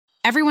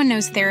Everyone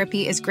knows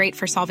therapy is great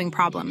for solving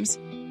problems,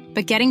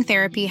 but getting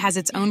therapy has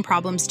its own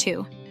problems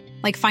too,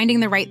 like finding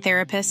the right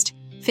therapist,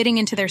 fitting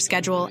into their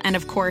schedule, and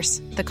of course,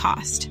 the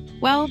cost.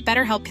 Well,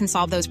 BetterHelp can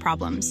solve those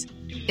problems.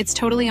 It's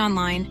totally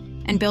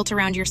online and built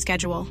around your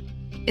schedule.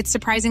 It's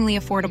surprisingly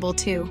affordable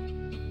too.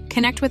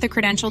 Connect with a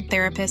credentialed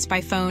therapist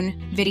by phone,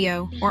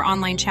 video, or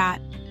online chat,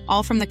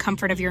 all from the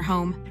comfort of your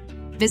home.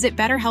 Visit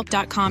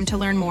BetterHelp.com to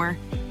learn more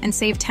and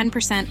save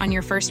 10% on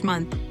your first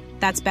month.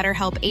 That's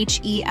BetterHelp,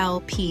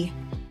 H-E-L-P.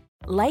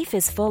 Life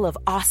is full of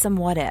awesome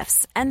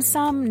what-ifs, and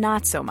some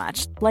not so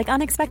much, like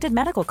unexpected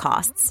medical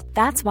costs.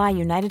 That's why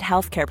United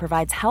Healthcare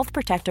provides Health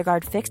Protector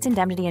Guard fixed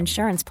indemnity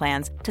insurance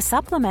plans to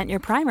supplement your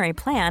primary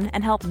plan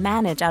and help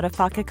manage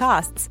out-of-pocket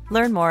costs.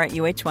 Learn more at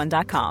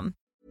uh1.com.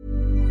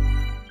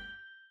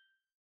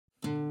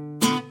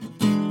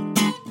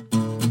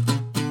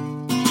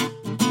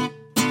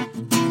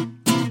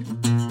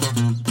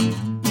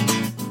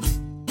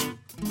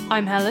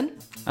 I'm Helen.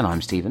 And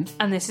I'm Stephen.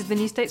 And this is the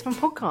New Statesman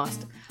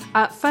podcast.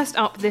 First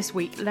up this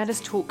week, let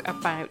us talk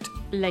about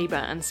Labour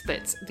and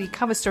splits. The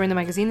cover story in the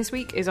magazine this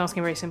week is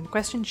asking a very simple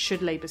question: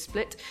 should Labour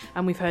split?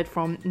 And we've heard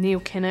from Neil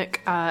Kinnock,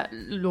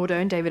 Lord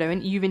Owen, David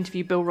Owen. You've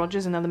interviewed Bill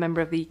Rogers, another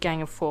member of the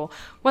Gang of Four.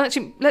 Well,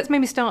 actually, let's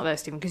maybe start there,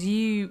 Stephen, because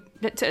you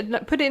put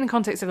it in the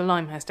context of the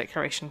Limehouse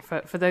Declaration.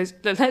 For those,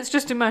 let's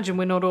just imagine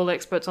we're not all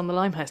experts on the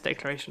Limehouse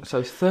Declaration.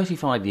 So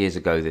 35 years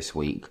ago this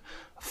week,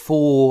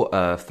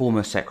 four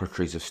former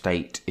secretaries of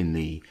state in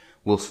the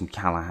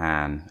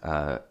Wilson-Callaghan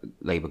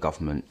Labour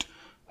government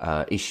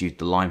issued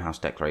the Limehouse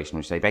Declaration,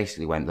 which they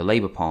basically went, the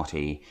Labour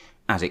Party,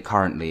 as it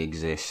currently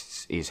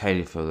exists, is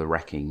headed for the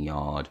wrecking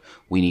yard.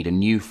 We need a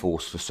new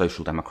force for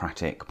social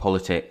democratic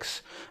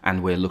politics,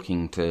 and we're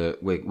going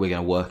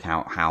to work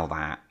out how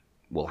that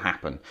will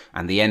happen.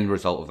 And the end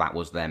result of that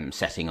was them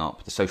setting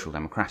up the Social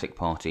Democratic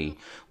Party,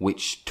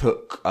 which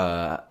took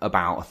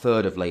about a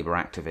third of Labour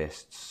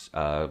activists,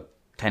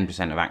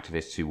 10% of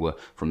activists who were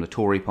from the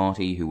Tory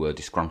party, who were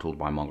disgruntled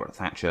by Margaret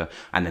Thatcher,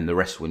 and then the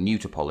rest were new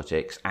to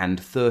politics,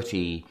 and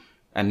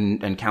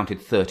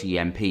counted 30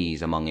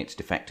 MPs among its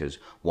defectors,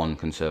 1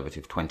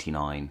 Conservative,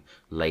 29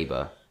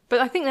 Labour. But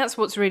I think that's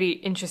what's really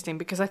interesting,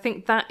 because I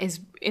think that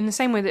is, in the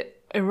same way that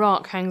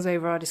Iraq hangs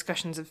over our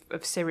discussions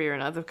of Syria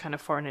and other kind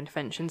of foreign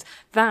interventions,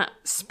 that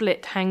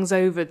split hangs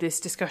over this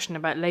discussion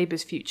about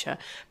Labour's future,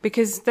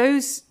 because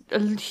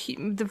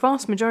the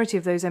vast majority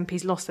of those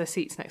MPs lost their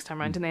seats next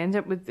time around, and they ended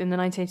up with, in the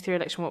 1983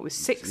 election, what was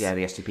 6? Yeah,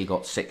 the SDP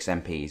got 6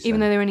 MPs.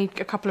 Even though they were only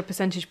a couple of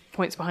percentage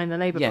points behind the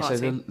Labour Party.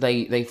 Yeah, so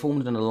they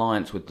formed an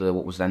alliance with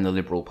what was then the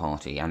Liberal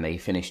Party, and they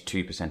finished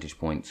 2 percentage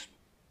points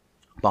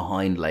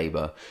behind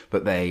Labour,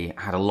 but they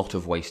had a lot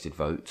of wasted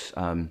votes.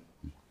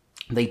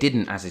 They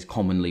didn't, as is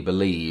commonly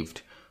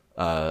believed,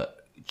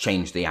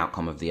 change the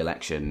outcome of the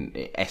election.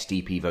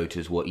 SDP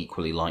voters were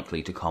equally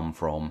likely to come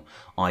from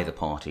either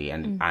party,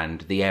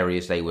 and the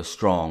areas they were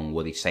strong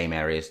were the same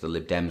areas the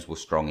Lib Dems were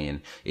strong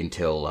in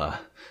until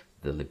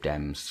the Lib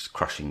Dems'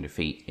 crushing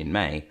defeat in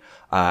May.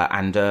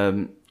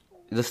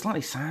 The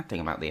slightly sad thing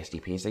about the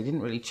SDP is they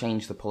didn't really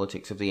change the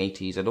politics of the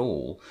 80s at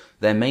all.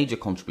 Their major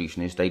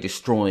contribution is they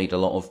destroyed a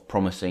lot of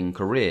promising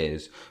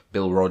careers.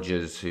 Bill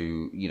Rogers,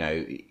 who,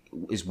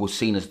 was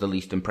seen as the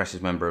least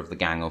impressive member of the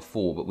Gang of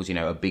Four, but was,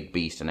 a big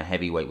beast and a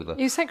heavyweight with a...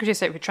 He was Secretary of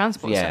State for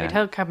Transport, so he'd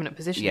held cabinet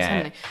positions,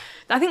 hadn't he?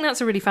 I think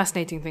that's a really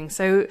fascinating thing.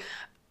 So,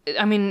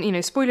 I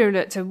mean, spoiler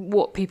alert to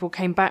what people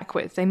came back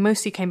with. They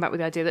mostly came back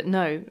with the idea that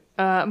no,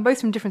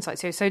 both from different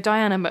sides here. So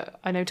Diana,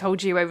 I know,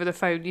 told you over the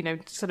phone,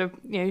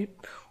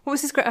 what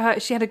was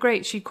this?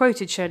 She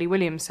quoted Shirley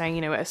Williams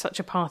saying, such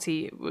a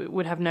party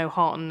would have no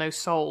heart and no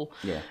soul,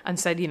 and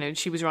said,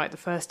 she was right the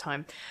first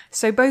time.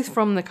 So both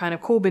from the kind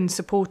of Corbyn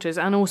supporters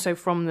and also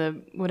from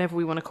the, whatever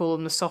we want to call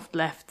them, the soft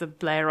left, the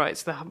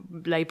Blairites, the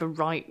Labour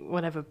right,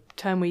 whatever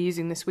term we're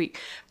using this week.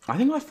 I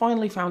think I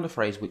finally found a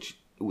phrase which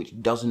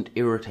doesn't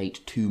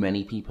irritate too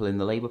many people in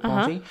the Labour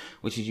Party,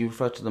 which is you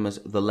refer to them as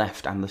the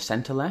left and the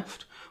centre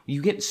left.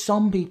 You get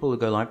some people who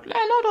go like, they're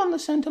not on the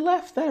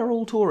centre-left, they're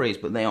all Tories,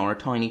 but they are a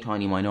tiny,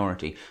 tiny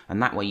minority.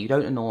 And that way you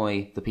don't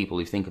annoy the people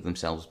who think of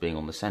themselves as being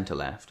on the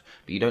centre-left,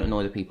 but you don't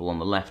annoy the people on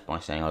the left by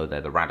saying, oh,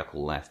 they're the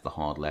radical left, the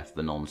hard left,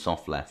 the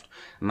non-soft left.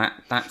 And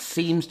that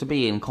seems to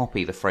be in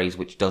copy the phrase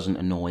which doesn't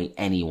annoy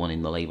anyone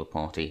in the Labour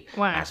Party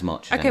as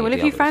much as Okay, well, if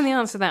you others. found the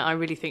answer to that, I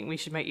really think we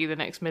should make you the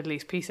next Middle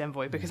East peace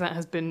envoy, because that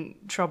has been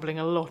troubling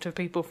a lot of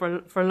people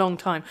for a long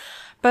time.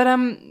 But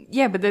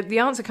the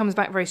answer comes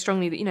back very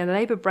strongly that, the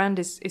Labour brand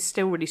is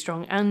still really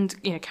strong. And,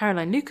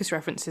 Caroline Lucas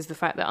references the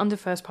fact that under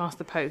first past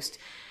the post,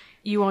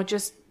 you are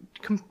just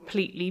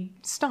completely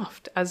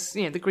stuffed. As,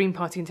 the Green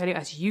Party can tell you,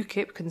 as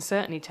UKIP can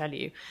certainly tell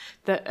you,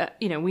 that,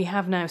 we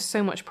have now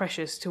so much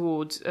pressures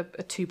towards a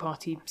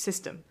two-party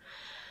system.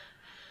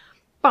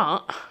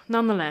 But,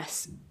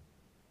 nonetheless,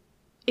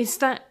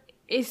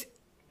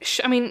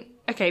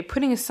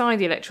 putting aside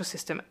the electoral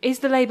system, is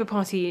the Labour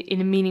Party in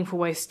a meaningful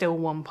way still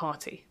one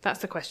party? That's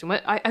the question.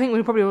 I think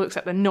we probably all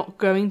accept they're not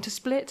going to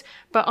split,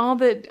 but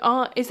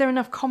is there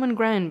enough common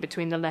ground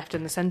between the left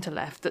and the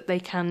centre-left that they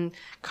can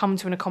come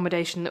to an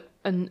accommodation that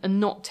and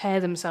not tear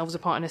themselves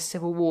apart in a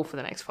civil war for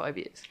the next 5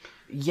 years?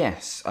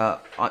 Yes.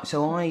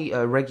 So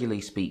I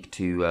regularly speak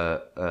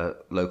to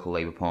local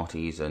Labour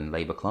parties and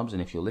Labour clubs,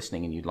 and if you're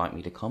listening and you'd like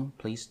me to come,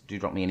 please do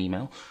drop me an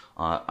email.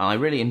 I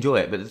really enjoy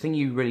it, but the thing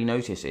you really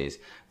notice is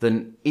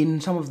that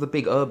in some of the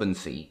big urban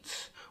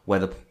seats, where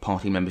the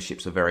party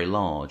memberships are very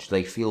large,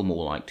 they feel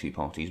more like two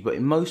parties. But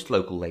in most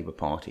local Labour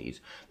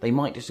parties, they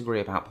might disagree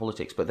about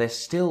politics, but they're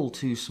still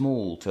too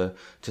small to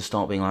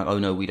start being like, oh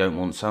no, we don't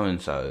want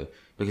so-and-so,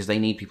 because they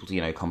need people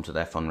to, come to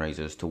their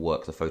fundraisers, to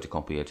work the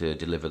photocopier, to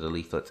deliver the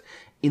leaflets.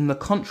 In the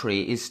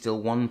country, it is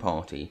still one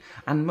party,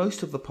 and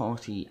most of the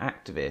party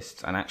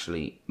activists, and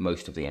actually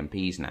most of the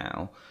MPs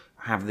now,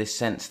 have this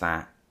sense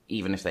that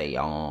even if they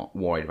are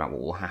worried about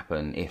what will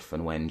happen if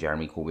and when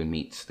Jeremy Corbyn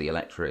meets the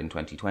electorate in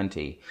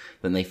 2020,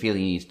 then they feel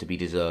he needs to be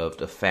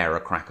deserved a fairer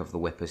crack of the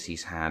whip as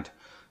he's had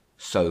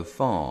so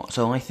far.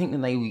 So I think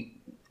that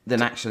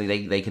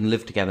they can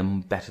live together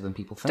better than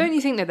people think. Don't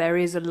you think that there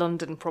is a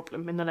London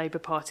problem in the Labour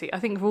Party? I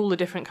think of all the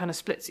different kind of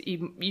splits that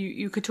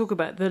you could talk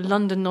about, the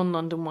London,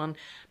 non-London one,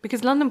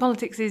 because London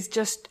politics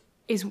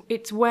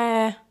it's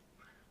where,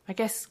 I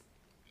guess,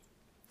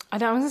 I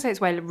was going to say it's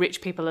where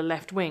rich people are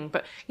left-wing,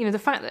 but, the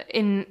fact that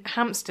in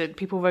Hampstead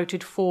people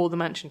voted for the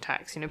mansion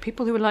tax,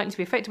 people who were likely to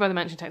be affected by the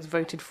mansion tax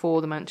voted for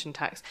the mansion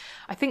tax.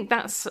 I think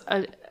that's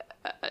an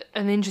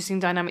interesting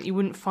dynamic you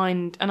wouldn't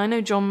find, and I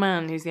know John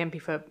Mann, who's the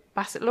MP for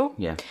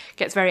Bassetlaw,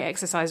 gets very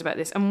exercised about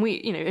this, and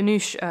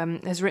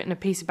Anoush has written a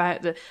piece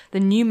about the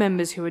new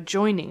members who are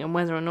joining and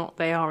whether or not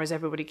they are, as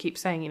everybody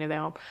keeps saying, they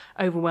are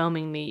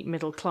overwhelmingly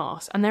middle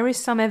class, and there is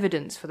some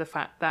evidence for the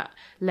fact that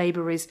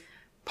Labour is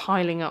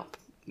piling up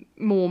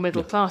more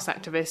middle-class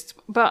activists,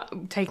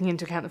 but taking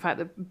into account the fact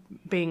that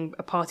being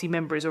a party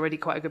member is already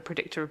quite a good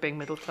predictor of being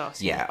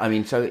middle-class. Yeah, I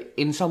mean, so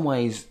in some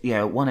ways,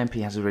 one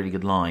MP has a really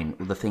good line.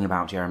 The thing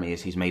about Jeremy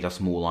is he's made us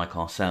more like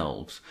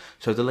ourselves.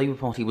 So the Labour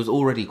Party was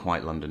already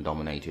quite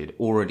London-dominated,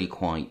 already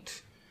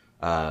quite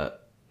kind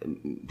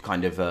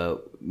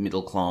of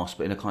middle-class,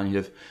 but in a kind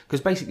of...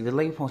 Because basically the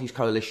Labour Party's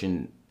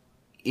coalition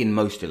in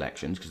most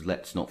elections, because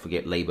let's not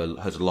forget Labour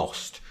has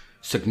lost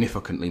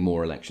significantly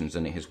more elections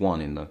than it has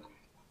won in the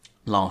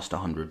last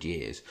 100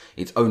 years.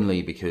 It's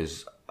only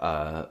because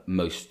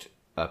most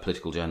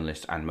political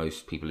journalists and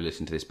most people who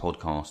listen to this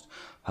podcast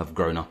have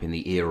grown up in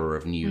the era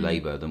of New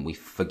Labour that we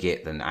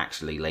forget that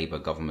actually Labour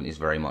government is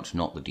very much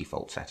not the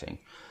default setting.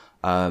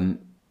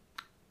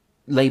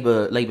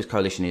 Labour's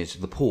coalition is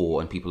the poor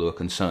and people who are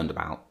concerned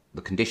about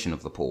the condition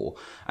of the poor,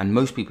 and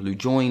most people who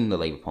join the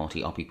Labour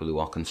Party are people who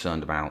are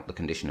concerned about the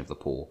condition of the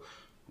poor.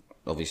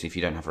 Obviously, if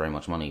you don't have very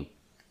much money,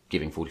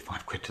 giving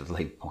 45 quid to the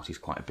Labour Party is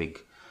quite a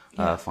big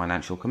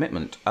financial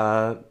commitment.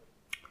 But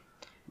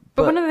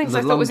one of the things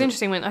I thought was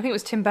interesting, when I think it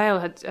was Tim Bale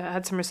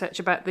had some research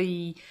about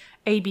the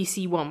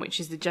ABC one, which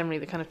is generally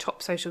the kind of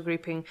top social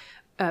grouping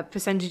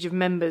percentage of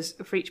members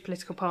for each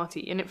political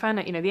party, and it found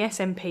out the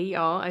SNP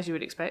are, as you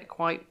would expect,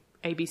 quite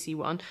ABC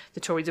one.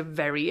 The Tories are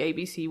very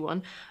ABC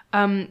one.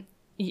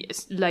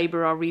 Yes,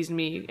 Labour are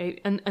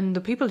reasonably, and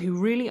the people who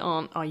really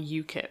aren't are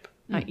UKIP.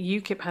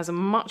 UKIP has a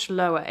much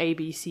lower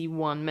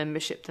ABC1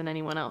 membership than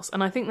anyone else,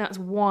 and I think that's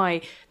why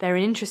they're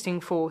an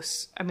interesting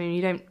force. I mean,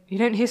 you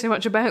don't hear so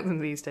much about them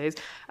these days,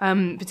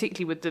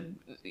 particularly with the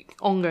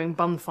ongoing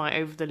bun fight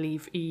over the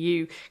Leave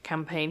EU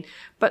campaign.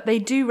 But they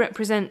do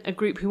represent a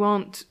group who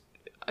aren't,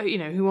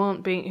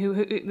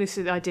 this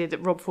is the idea that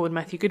Rob Ford and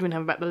Matthew Goodwin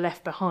have about the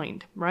left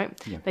behind, right?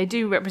 Yeah. They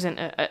do represent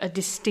a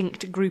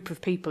distinct group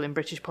of people in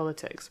British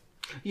politics.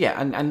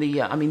 Yeah, and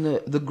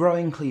the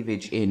growing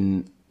cleavage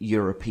in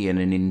European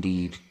and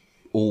indeed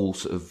all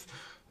sort of,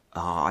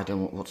 I don't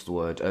know what's the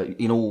word,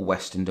 in all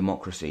Western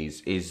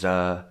democracies is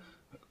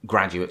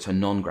graduates and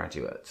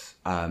non-graduates.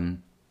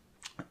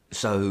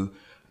 So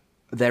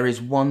there is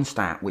one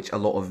stat which a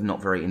lot of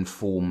not very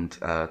informed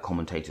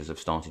commentators have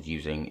started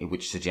using,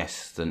 which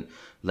suggests that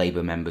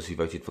Labour members who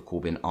voted for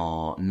Corbyn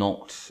are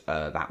not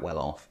that well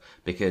off,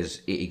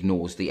 because it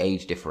ignores the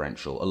age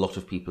differential. A lot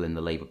of people in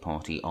the Labour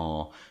Party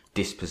are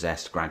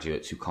dispossessed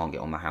graduates who can't get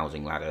on the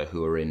housing ladder,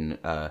 who are in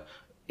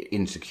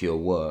insecure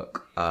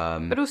work.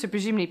 But also,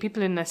 presumably,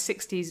 people in their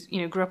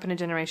 60s, grew up in a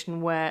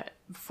generation where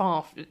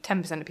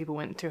 10% of people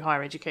went through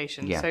higher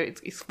education. Yeah. So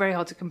it's very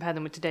hard to compare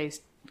them with today's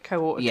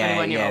cohort of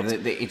 21-year-olds.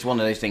 It's one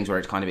of those things where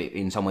it's kind of,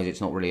 in some ways,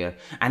 it's not really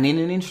And in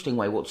an interesting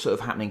way, what's sort of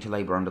happening to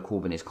Labour under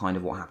Corbyn is kind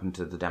of what happened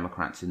to the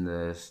Democrats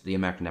the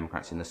American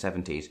Democrats in the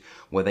 70s,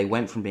 where they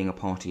went from being a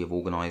party of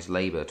organised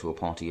labour to a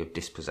party of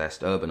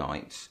dispossessed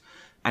urbanites.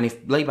 And if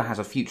Labour has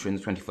a future in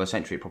the 21st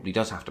century, it probably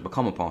does have to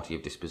become a party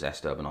of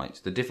dispossessed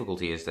urbanites. The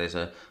difficulty is there's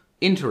a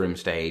interim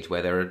stage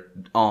where there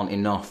aren't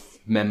enough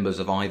members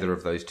of either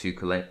of those two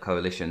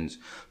coalitions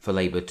for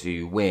Labour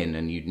to win,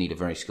 and you'd need a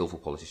very skillful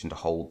politician to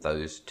hold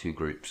those two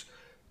groups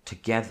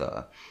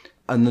together.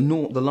 And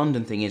the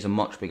London thing is a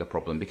much bigger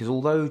problem, because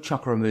although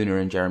Chuck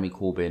Ramuna and Jeremy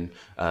Corbyn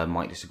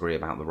might disagree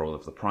about the role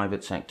of the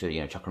private sector,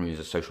 Chuck Ramuna is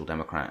a social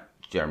democrat,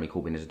 Jeremy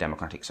Corbyn is a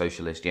democratic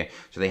socialist,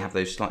 so they have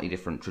those slightly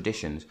different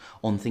traditions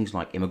on things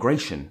like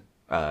immigration.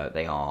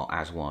 they are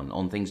as one.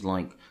 On things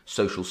like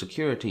social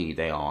security,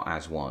 they are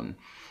as one.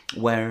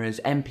 Whereas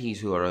MPs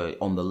who are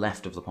on the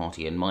left of the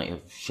party and might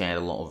have shared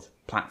a lot of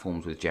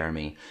platforms with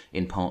Jeremy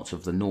in parts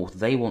of the north,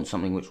 they want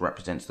something which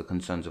represents the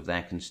concerns of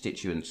their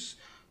constituents.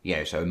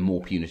 So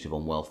more punitive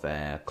on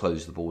welfare,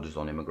 close the borders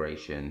on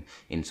immigration,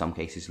 in some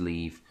cases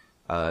leave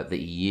the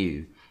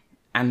EU.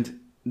 And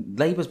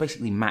Labour's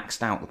basically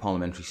maxed out the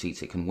parliamentary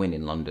seats it can win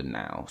in London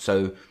now.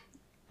 So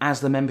as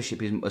the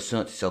membership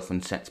asserts itself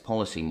and sets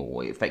policy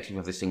more, effectively you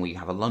have this thing where you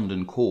have a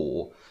London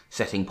core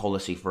setting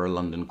policy for a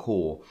London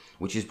core,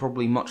 which is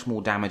probably much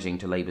more damaging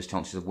to Labour's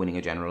chances of winning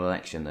a general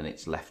election than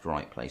its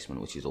left-right placement,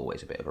 which is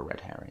always a bit of a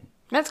red herring.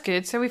 That's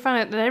good. So we found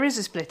out that there is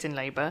a split in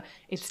Labour.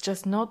 It's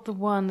just not the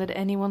one that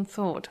anyone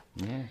thought.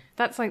 Yeah.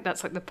 That's like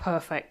the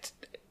perfect...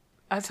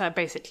 That's how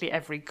basically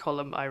every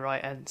column I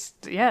write ends.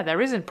 Yeah, there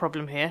is a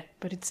problem here,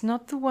 but it's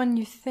not the one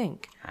you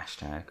think.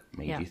 Hashtag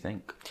made you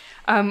think.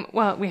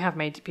 Well, we have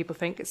made people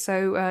think,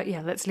 so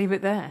let's leave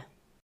it there.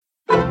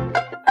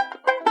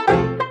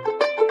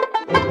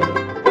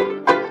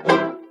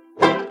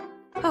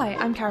 Hi,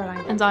 I'm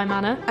Caroline. And I'm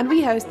Anna. And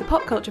we host the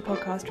pop culture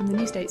podcast from The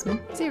New Statesman,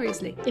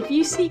 Seriously. If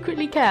you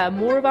secretly care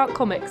more about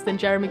comics than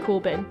Jeremy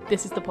Corbyn,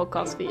 this is the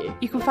podcast for you.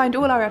 You can find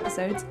all our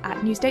episodes at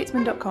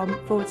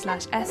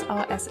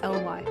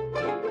newstatesman.com/SRSLY.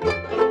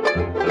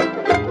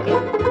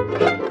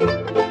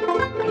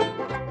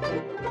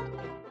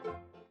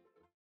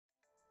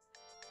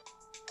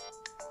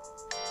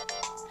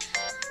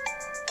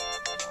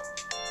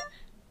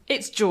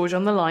 It's George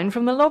on the line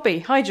from the lobby.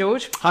 Hi,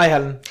 George. Hi,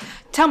 Helen.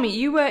 Tell me,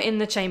 you were in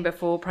the chamber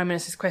for Prime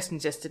Minister's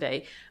questions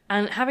yesterday,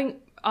 and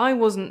I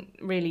wasn't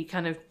really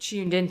kind of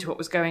tuned into what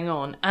was going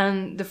on,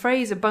 and the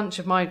phrase "a bunch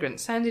of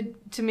migrants" sounded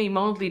to me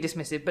mildly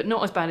dismissive, but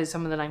not as bad as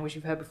some of the language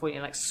you've heard before,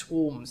 like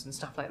swarms and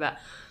stuff like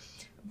that.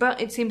 But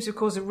it seems to have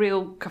caused a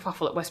real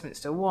kerfuffle at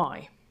Westminster.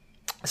 Why?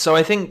 So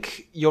I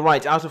think you're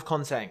right. Out of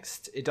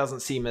context, it doesn't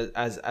seem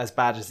as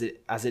bad as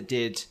it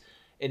did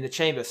in the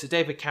chamber. So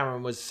David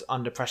Cameron was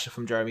under pressure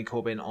from Jeremy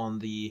Corbyn on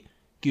the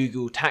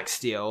Google tax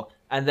deal,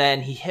 and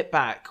then he hit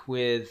back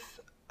with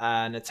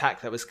an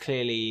attack that was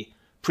clearly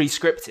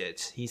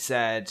pre-scripted. He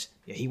said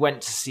he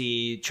went to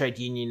see trade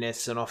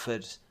unionists and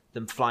offered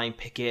them flying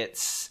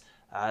pickets.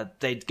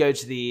 They'd go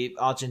to the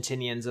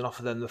Argentinians and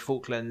offer them the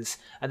Falklands,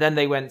 and then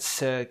they went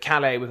to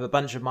Calais with a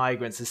bunch of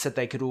migrants and said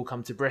they could all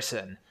come to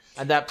Britain.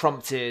 And that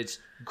prompted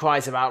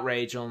cries of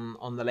outrage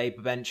on the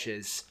Labour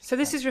benches. So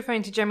this is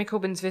referring to Jeremy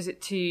Corbyn's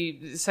visit to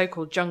the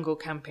so-called jungle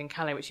camp in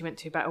Calais, which he went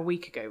to about a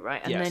week ago,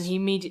 right? And then he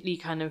immediately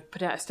kind of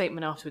put out a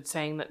statement afterwards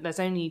saying that there's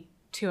only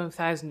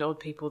 2,000 odd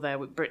people there,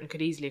 Britain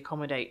could easily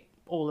accommodate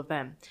all of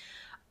them.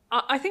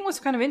 I think what's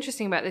kind of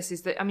interesting about this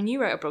is that, I mean,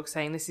 you wrote a blog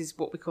saying this is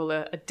what we call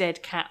a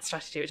dead cat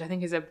strategy, which I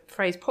think is a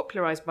phrase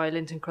popularised by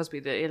Linton Crosby,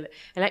 the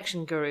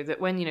election guru, that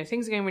when,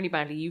 things are going really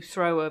badly, you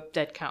throw a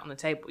dead cat on the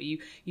table. You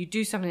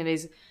do something that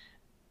is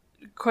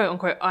quote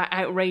unquote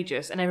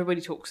outrageous, and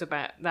everybody talks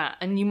about that,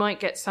 and you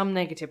might get some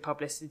negative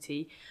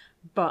publicity,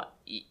 but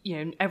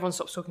everyone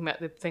stops talking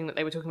about the thing that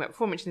they were talking about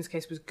before, which in this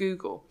case was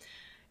Google.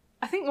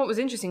 I think what was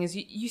interesting is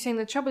you saying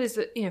the trouble is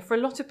that for a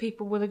lot of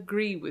people will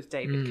agree with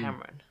David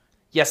Cameron.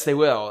 Yes, they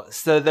will.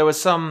 So there were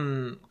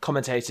some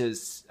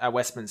commentators at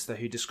Westminster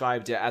who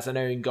described it as an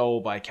own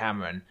goal by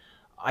Cameron.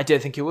 I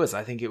don't think it was.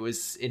 I think it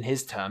was, in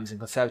his terms, in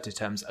Conservative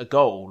terms, a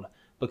goal,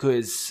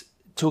 because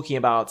talking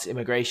about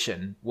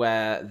immigration,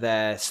 where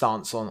their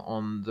stance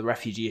on the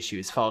refugee issue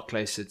is far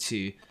closer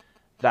to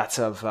that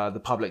of the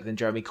public than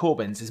Jeremy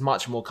Corbyn's, is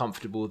much more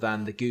comfortable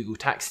than the Google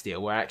tax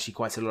deal, where actually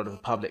quite a lot of the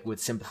public would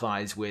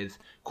sympathise with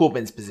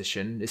Corbyn's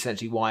position.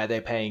 Essentially, why are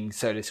they paying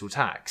so little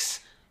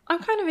tax? I'm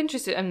kind of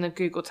interested in the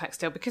Google tax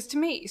deal, because to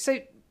me, so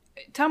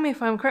correct me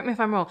if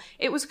I'm wrong,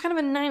 it was kind of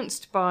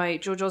announced by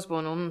George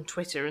Osborne on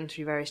Twitter and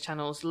through various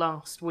channels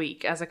last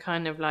week as a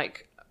kind of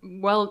like,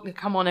 well,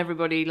 come on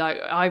everybody, like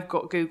I've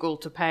got Google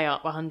to pay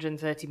up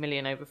 130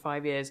 million over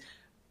 5 years.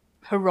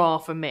 Hurrah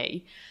for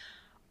me.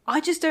 I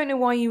just don't know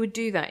why you would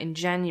do that in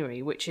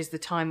January, which is the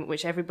time at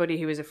which everybody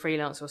who is a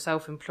freelancer or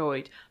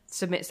self-employed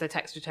submits their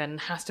tax return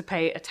and has to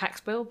pay a tax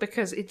bill,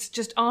 because it's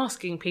just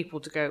asking people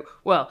to go,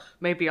 well,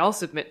 maybe I'll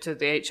submit to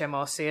the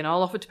HMRC and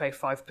I'll offer to pay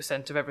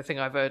 5% of everything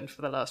I've earned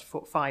for the last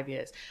 5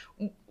 years.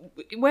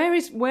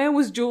 Where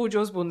was George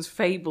Osborne's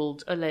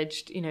fabled,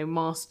 alleged,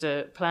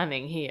 master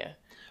planning here?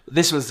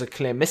 This was a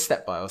clear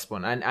misstep by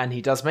Osborne, and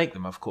he does make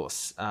them, of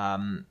course,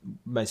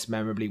 most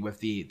memorably with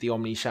the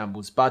Omni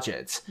Shambles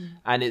budget.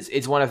 And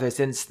it's one of those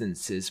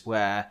instances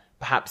where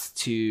perhaps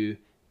to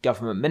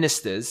government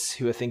ministers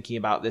who are thinking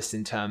about this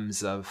in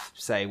terms of,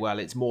 say, well,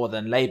 it's more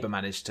than Labour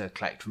managed to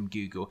collect from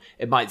Google,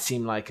 it might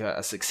seem like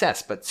a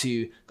success. But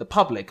to the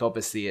public,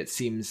 obviously, it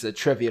seems a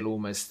trivial,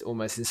 almost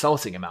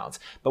insulting amount.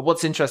 But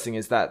what's interesting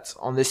is that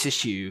on this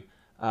issue,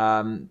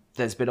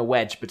 there's been a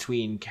wedge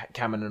between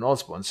Cameron and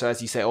Osborne. So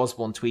as you say,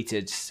 Osborne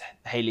tweeted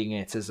hailing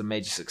it as a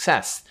major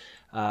success.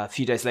 A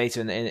few days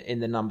later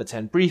in the number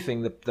 10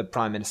 briefing, the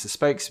Prime Minister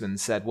spokesman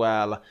said,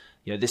 well,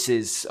 this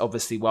is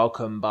obviously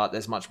welcome, but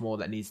there's much more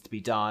that needs to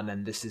be done,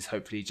 and this is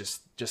hopefully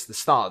just the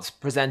start,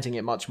 presenting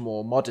it much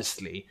more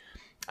modestly.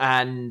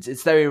 And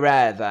it's very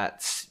rare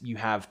that you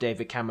have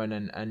David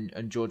Cameron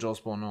and George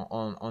Osborne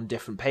on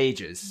different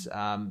pages,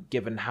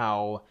 given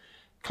how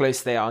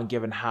close they are and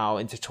given how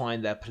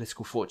intertwined their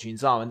political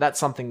fortunes are. And that's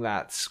something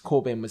that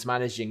Corbyn was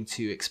managing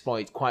to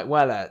exploit quite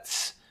well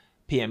at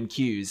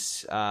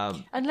PMQs.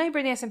 And Labour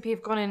and the SNP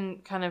have gone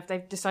in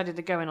they've decided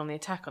to go in on the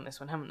attack on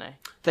this one, haven't they?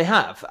 They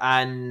have.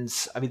 And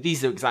I mean,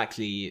 these are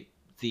exactly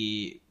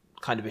the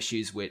kind of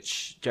issues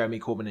which Jeremy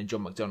Corbyn and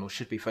John McDonnell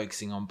should be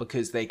focusing on,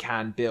 because they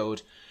can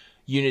build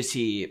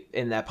unity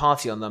in their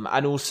party on them,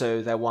 and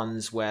also they're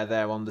ones where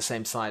they're on the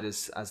same side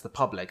as the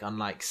public,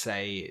 unlike,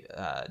 say,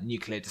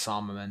 nuclear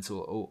disarmament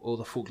or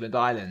the Falkland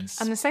Islands.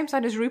 And the same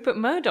side as Rupert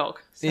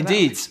Murdoch. So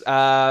Indeed.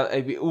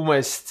 It'd be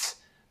almost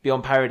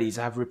beyond parody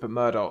to have Rupert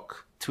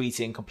Murdoch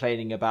tweeting,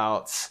 complaining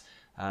about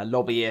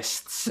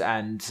lobbyists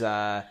and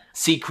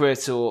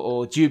secret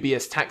or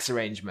dubious tax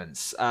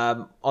arrangements.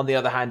 On the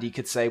other hand, you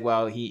could say,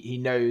 well, he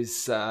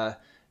knows...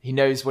 he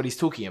knows what he's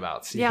talking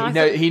about.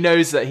 Yeah, he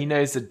knows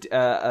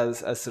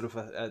a sort of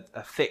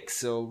a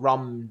fix or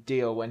rum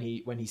deal when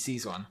he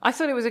sees one. I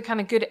thought it was a kind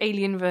of good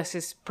Alien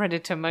versus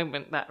Predator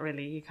moment. That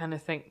really, you kind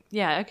of think,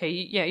 yeah, okay,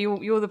 yeah,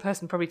 you're the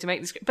person probably to make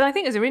this. But I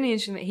think it's really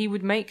interesting that he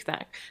would make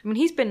that. I mean,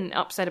 he's been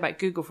upset about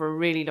Google for a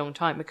really long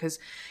time because,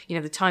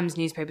 the Times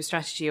newspaper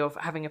strategy of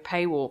having a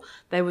paywall.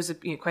 There was a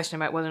question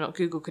about whether or not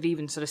Google could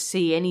even sort of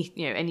see any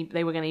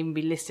they were going to even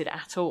be listed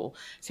at all.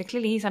 So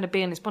clearly, he's had a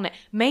bee on his bonnet.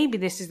 Maybe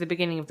this is the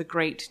beginning of the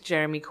great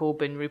Jeremy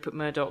Corbyn, Rupert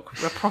Murdoch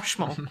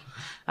rapprochement.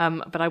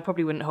 But I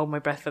probably wouldn't hold my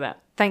breath for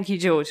that. Thank you,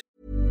 George.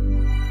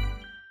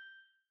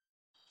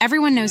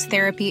 Everyone knows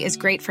therapy is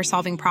great for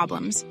solving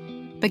problems,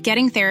 but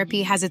getting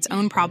therapy has its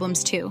own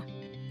problems too,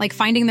 like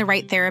finding the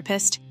right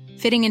therapist,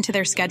 fitting into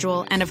their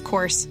schedule, and of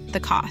course, the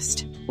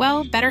cost.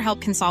 Well,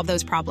 BetterHelp can solve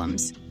those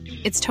problems.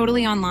 It's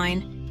totally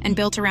online and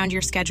built around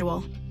your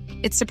schedule.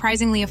 It's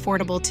surprisingly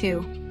affordable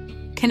too.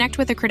 Connect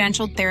with a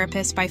credentialed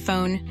therapist by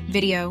phone,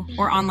 video,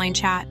 or online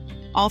chat,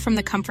 all from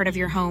the comfort of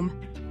your home.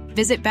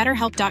 Visit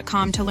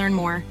BetterHelp.com to learn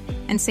more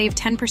and save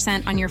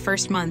 10% on your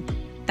first month.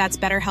 That's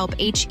BetterHelp,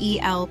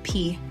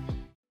 H-E-L-P.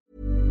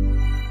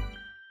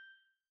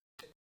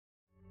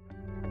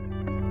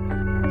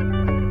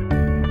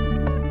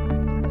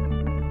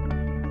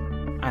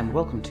 And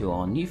welcome to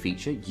our new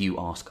feature, You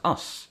Ask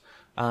Us.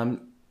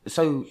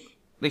 So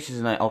this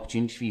is an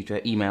opportunity for you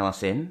to email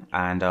us in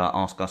and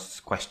ask us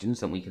questions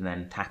that we can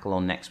then tackle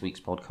on next week's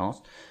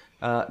podcast.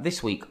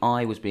 This week,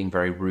 I was being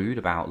very rude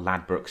about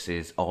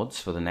Ladbrokes' odds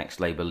for the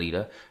next Labour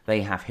leader.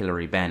 They have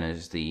Hilary Benn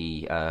as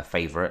the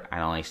favourite,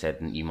 and I said,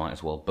 you might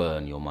as well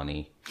burn your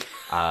money.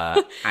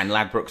 And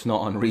Ladbrokes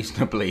not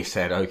unreasonably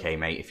said, OK,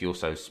 mate, if you're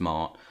so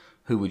smart,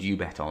 who would you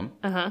bet on?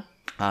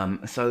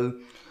 So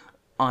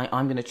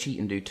I'm going to cheat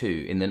and do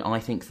two. And then I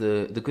think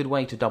the good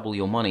way to double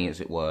your money,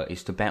 as it were,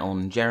 is to bet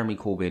on Jeremy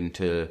Corbyn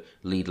to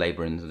lead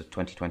Labour in the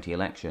 2020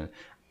 election.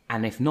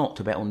 And if not,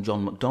 to bet on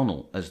John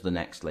McDonnell as the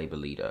next Labour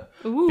leader.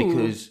 Ooh.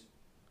 Because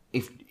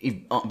if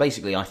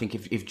basically, I think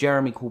if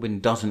Jeremy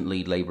Corbyn doesn't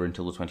lead Labour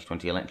until the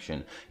 2020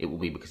 election, it will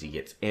be because he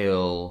gets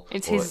ill.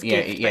 It's his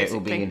gift, yeah, it will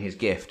be in his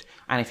gift.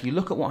 And if you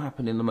look at what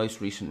happened in the most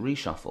recent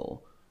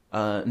reshuffle,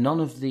 none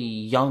of the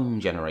young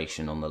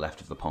generation on the left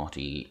of the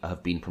party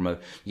have been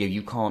promoted.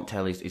 You can't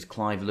tell, is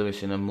Clive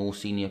Lewis in a more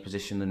senior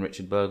position than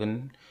Richard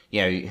Bergen?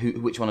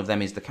 Which one of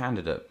them is the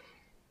candidate?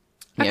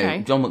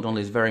 Okay. John McDonnell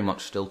is very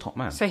much still top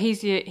man. So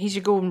he's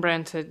your Gordon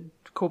Brown to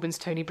Corbyn's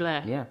Tony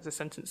Blair. Yeah. It's a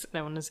sentence that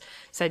no one has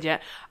said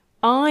yet.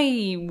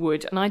 I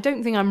would, and I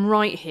don't think I'm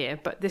right here,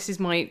 but this is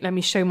let me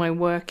show my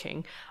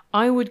working.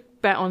 I would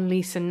bet on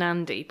Lisa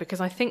Nandy,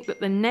 because I think that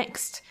the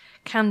next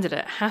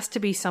candidate has to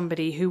be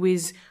somebody who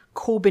is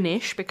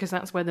Corbynish, because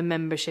that's where the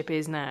membership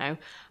is now,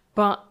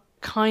 but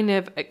kind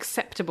of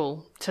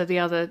acceptable to the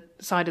other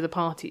side of the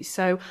party.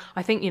 So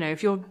I think,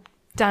 if you're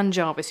Dan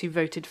Jarvis, who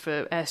voted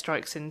for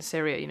airstrikes in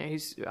Syria,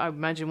 who's, I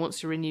imagine,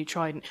 wants to renew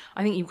Trident,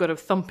 I think you've got a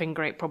thumping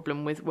great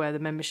problem with where the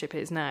membership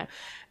is now.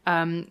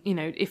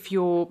 If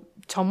you're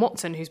Tom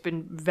Watson, who's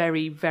been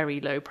very,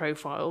 very low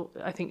profile,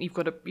 I think you've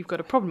got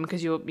a problem,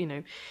 because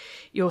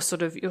you're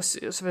sort of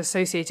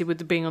associated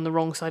with being on the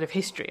wrong side of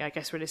history, I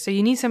guess, really. So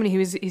you need somebody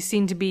who is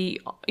seen to be,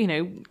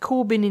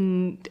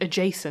 Corbyn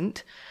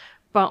adjacent,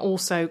 but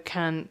also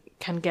can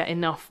get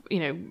enough,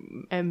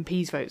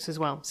 MPs votes as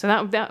well. So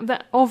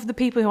that of the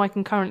people who I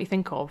can currently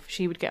think of,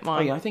 she would get my.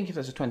 Oh yeah, I think if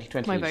there's a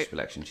 2020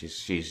 election,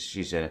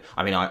 she's.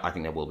 I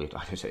think there will be.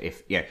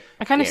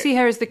 I kind of see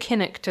her as the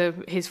Kinnock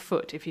to his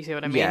foot, if you see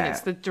what I mean. Yeah.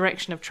 It's the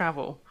direction of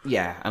travel.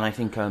 Yeah, and I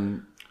think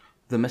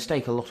the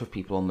mistake a lot of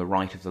people on the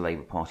right of the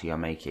Labour Party are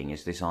making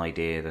is this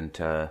idea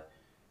that.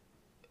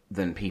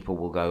 Then people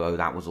will go, oh,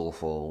 that was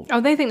awful. Oh,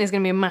 they think there's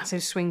going to be a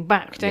massive swing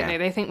back, don't they?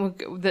 They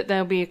think that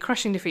there'll be a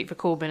crushing defeat for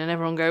Corbyn, and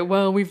everyone go,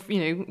 well, we've,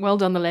 well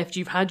done the left,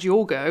 you've had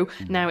your go.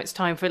 Mm-hmm. Now it's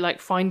time for,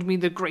 find me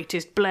the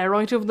greatest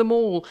Blairite of them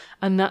all.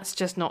 And that's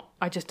just not,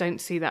 I just don't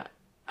see that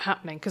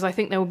happening, because I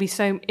think there will be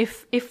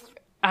if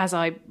as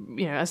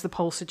the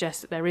poll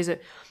suggests, that there is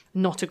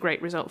not a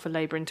great result for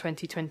Labour in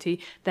 2020.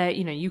 There,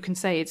 you can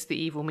say it's the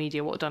evil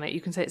media what done it.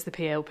 You can say it's the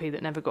PLP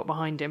that never got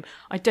behind him.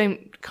 I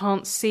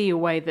can't see a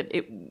way that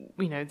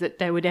that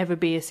there would ever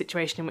be a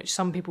situation in which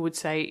some people would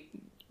say,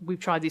 we've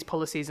tried these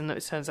policies and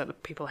it turns out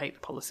that people hate the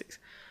policies.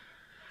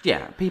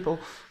 Yeah,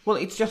 well,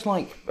 it's just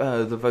like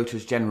the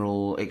voters'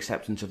 general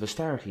acceptance of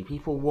austerity.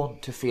 People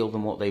want to feel that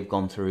what they've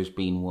gone through has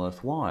been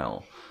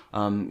worthwhile,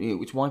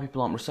 which is why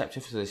people aren't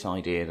receptive to this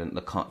idea that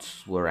the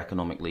cuts were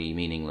economically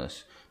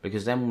meaningless,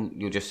 because then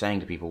you're just saying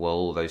to people, well,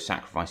 all those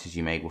sacrifices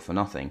you made were for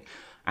nothing.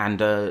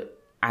 And I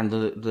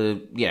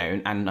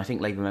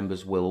think Labour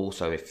members will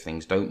also, if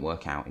things don't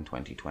work out in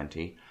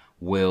 2020,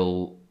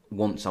 will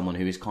want someone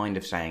who is kind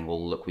of saying,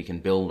 well, look, we can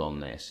build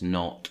on this,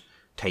 not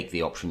take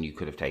the option you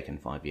could have taken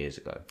 5 years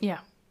ago. Yeah,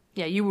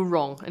 you were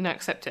wrong, and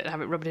accept it and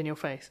have it rubbed in your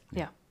face.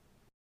 Yeah.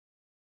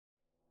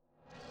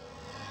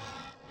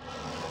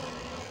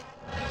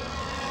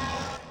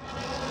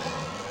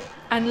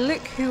 And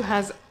look who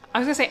has... I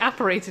was going to say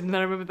apparated, and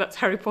then I remembered that's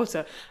Harry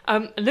Potter.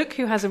 Look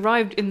who has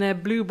arrived in their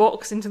blue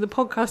box into the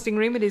podcasting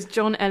room. It is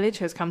John Elledge,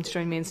 who has come to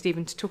join me and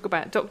Stephen to talk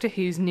about Doctor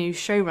Who's new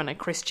showrunner,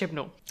 Chris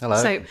Chibnall. Hello.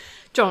 So,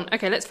 John,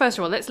 okay, let's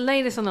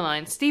lay this on the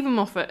line. Stephen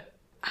Moffat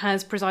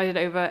has presided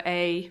over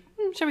a,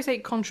 shall we say,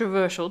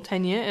 controversial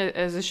tenure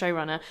as a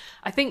showrunner.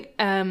 I think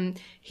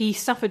he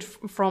suffered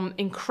from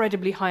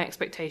incredibly high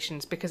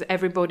expectations because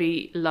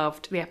everybody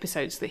loved the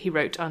episodes that he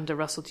wrote under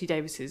Russell T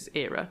Davies's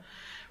era.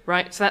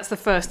 Right, so that's the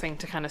first thing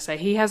to kind of say.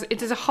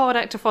 It is a hard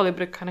act to follow,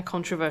 but a kind of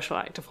controversial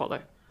act to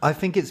follow. I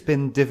think it's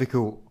been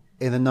difficult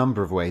in a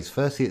number of ways.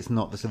 Firstly, it's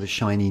not the sort of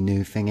shiny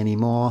new thing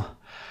anymore.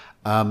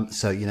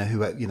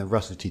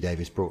 Russell T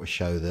Davies brought a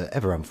show that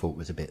everyone thought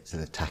was a bit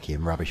sort of tacky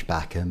and rubbish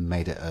back and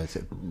made it a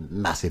sort of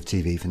massive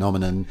TV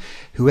phenomenon.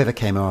 Whoever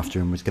came after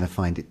him was going to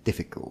find it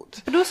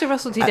difficult. But also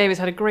Russell T Davies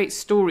had a great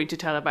story to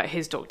tell about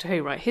his Doctor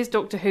Who, right? His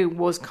Doctor Who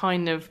was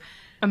kind of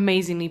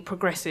amazingly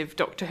progressive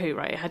Doctor Who,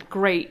 right? It had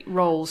great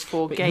roles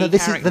for gay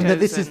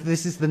characters.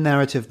 This is the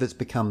narrative that's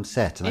become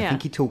set, and I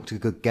think he talked a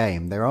good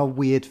game. There are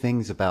weird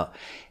things about...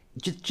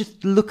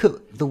 Just look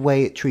at the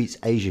way it treats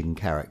Asian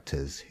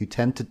characters, who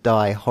tend to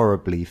die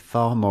horribly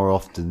far more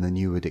often than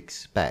you would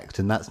expect.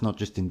 And that's not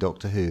just in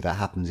Doctor Who, that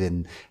happens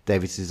in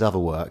Davies's other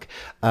work.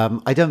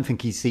 I don't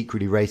think he's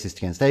secretly racist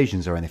against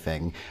Asians or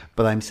anything,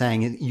 but I'm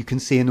saying you can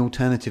see an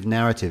alternative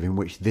narrative in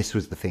which this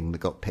was the thing that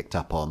got picked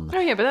up on. Oh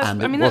yeah, but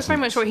that's very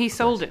much what he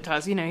sold it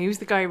as. He was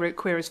the guy who wrote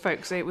Queer as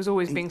Folk, so it was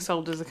always being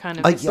sold as a kind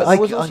of... But there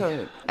was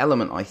also an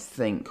element, I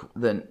think,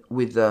 that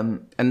with...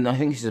 and I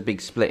think this is a big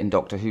split in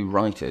Doctor Who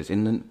writers,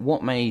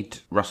 what made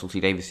Russell T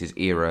Davies's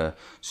era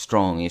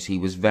strong is he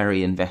was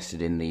very invested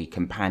in the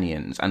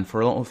companions, and for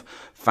a lot of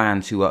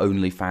fans who are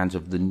only fans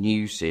of the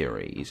new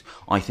series,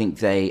 I think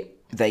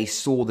they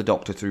saw the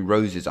Doctor through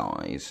Rose's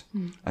eyes,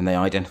 and they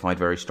identified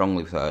very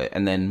strongly with her.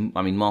 And then,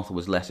 Martha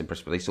was less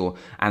impressed, but they saw,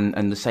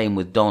 and the same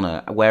with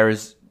Donna,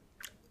 whereas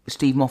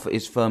Steve Moffat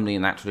is firmly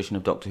in that tradition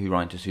of Doctor Who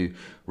writers who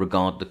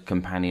regard the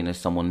companion as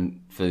someone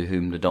for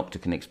whom the Doctor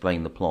can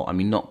explain the plot.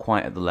 Not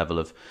quite at the level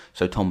of...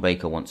 So Tom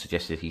Baker once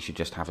suggested he should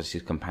just have as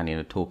his companion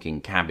a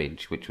talking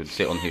cabbage, which would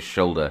sit on his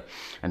shoulder,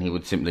 and he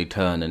would simply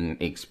turn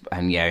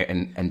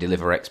and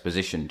deliver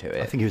exposition to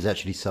it. I think he was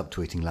actually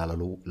subtweeting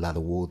Lalla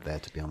Ward there,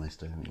 to be honest.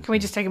 Can we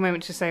just take a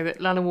moment to say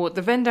that Lalla Ward,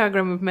 the Venn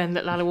diagram of men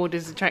that Lalla Ward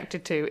is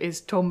attracted to is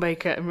Tom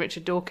Baker and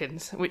Richard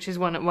Dawkins, which is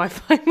one I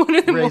find one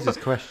of the raises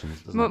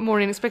questions, doesn't it?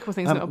 More inexplicable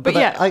things.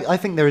 I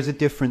think there is a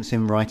difference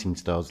in writing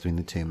styles between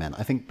the two men.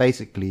 I think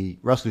basically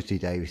Russell T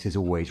Davies is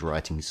always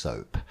writing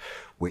soap,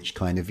 which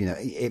kind of,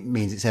 it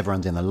means it's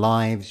everyone's inner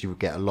lives. You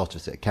get a lot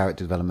of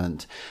character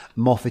development.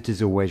 Moffat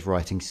is always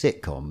writing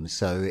sitcoms,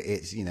 so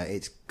it's,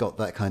 it's got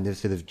that kind of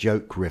sort of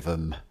joke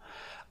rhythm.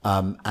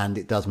 And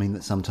it does mean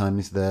that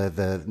sometimes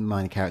the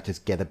minor characters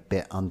get a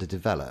bit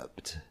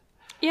underdeveloped.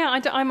 Yeah,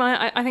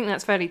 I think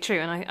that's fairly true,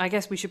 and I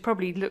guess we should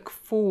probably look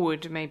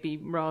forward maybe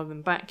rather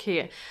than back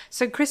here.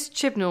 So Chris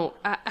Chibnall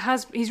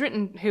he's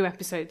written Who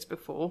episodes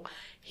before.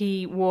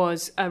 He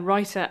was a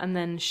writer and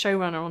then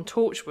showrunner on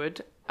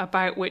Torchwood,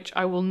 about which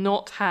I will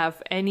not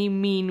have any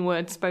mean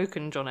words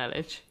spoken, John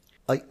Elledge.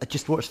 I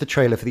just watched the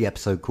trailer for the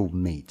episode called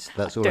Meat.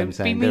 That's all I'm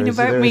saying. There is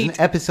an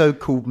episode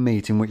called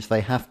Meat in which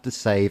they have to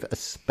save a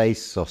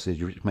space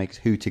sausage which makes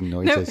hooting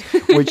noises,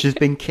 which has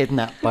been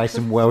kidnapped by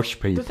some Welsh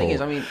people. The thing is,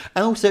 and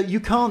also, you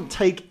can't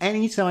take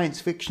any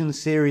science fiction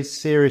series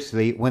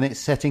seriously when it's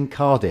set in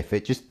Cardiff.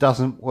 It just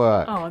doesn't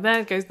work. Oh,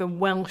 there goes the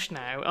Welsh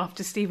now,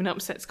 after Stephen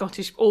upset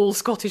all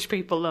Scottish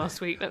people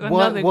last week.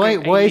 Why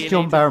is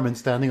John Barrowman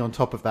standing on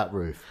top of that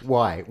roof?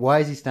 Why? Why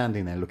is he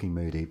standing there looking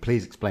moody?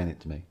 Please explain it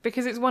to me.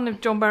 Because it's one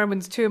of John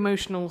Barrowman's two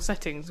emotional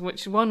settings,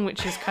 which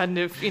is kind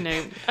of,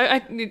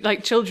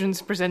 like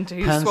children's presenter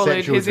who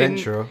swallowed his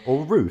adventure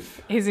or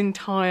roof, his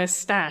entire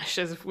stash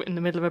as in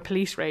the middle of a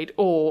police raid,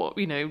 or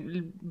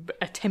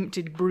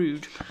attempted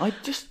brood.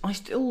 I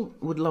still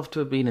would love to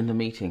have been in the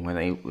meeting where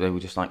they were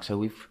just like, so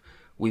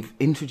we've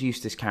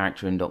introduced this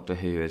character in Doctor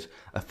Who as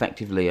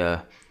effectively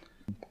a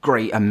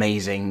great,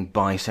 amazing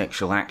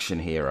bisexual action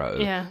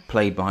hero,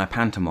 played by a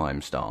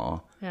pantomime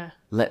star. Yeah.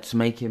 Let's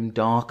make him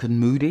dark and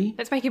moody.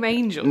 Let's make him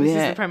angel. This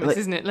is the premise,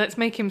 isn't it? Let's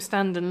make him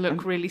stand and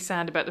look really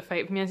sad about the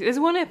fate of humanity. There's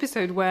one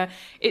episode where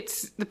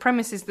the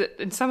premise is that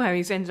and somehow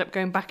he's ended up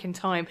going back in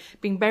time,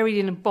 being buried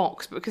in a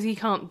box, but because he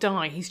can't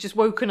die, he's just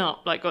woken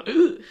up, like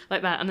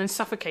that, and then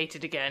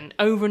suffocated again,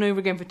 over and over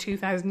again for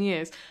 2,000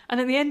 years.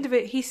 And at the end of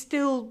it, he's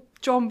still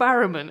John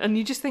Barrowman, and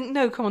you just think,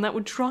 no, come on, that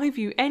would drive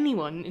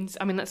anyone.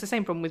 I mean, that's the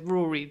same problem with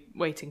Rory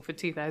waiting for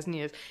 2,000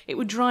 years. It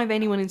would drive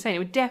anyone insane. It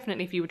would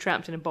definitely, if you were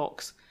trapped in a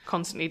box,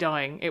 constantly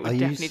dying, it would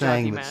definitely drive you mad. Are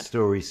you saying that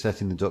stories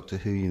set in the Doctor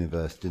Who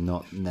universe do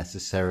not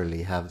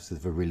necessarily have sort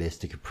of a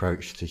realistic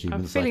approach to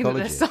human psychology? I'm feeling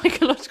that their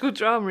psychological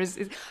drama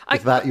is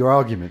that your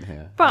argument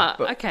here? But,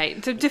 okay,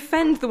 to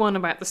defend the one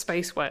about the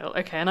space whale,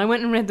 okay, and I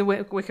went and read the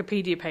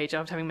Wikipedia page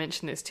after having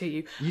mentioned this to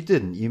you. You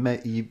didn't.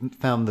 You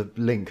found the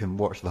link and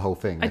watched the whole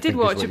thing. I did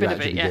watch a bit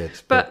of it, yeah.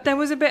 But there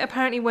was a bit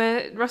apparently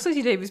where Russell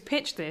T Davies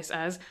pitched this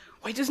as,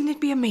 why doesn't it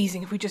be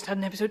amazing if we just had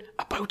an episode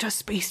about a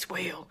space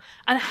whale?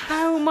 And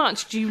how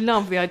much do you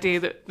love the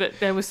idea that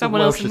there was someone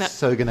else in that... Welsh is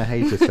so going to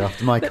hate us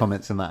after my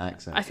comments in that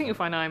accent. I think you'll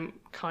find I'm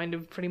kind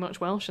of pretty much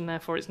Welsh, and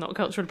therefore it's not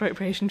cultural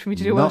appropriation for me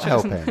to do a Welsh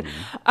accent.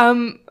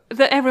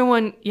 That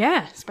everyone,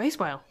 space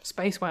whale.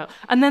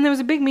 And then there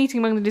was a big meeting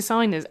among the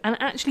designers, and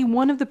actually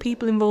one of the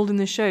people involved in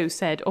the show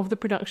said, of the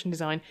production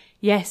design,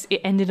 yes,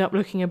 it ended up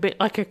looking a bit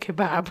like a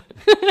kebab.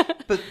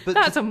 But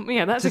that's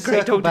a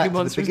great talk back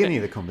to the beginning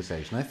of the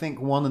conversation. I think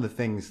one of the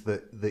things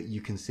that you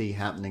can see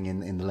happening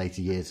in the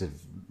later years of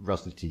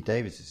Russell T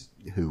Davies'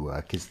 Who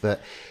work is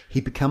that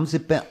he becomes a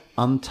bit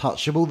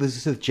untouchable. There's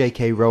a sort of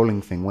J.K.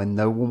 Rowling thing when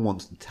no one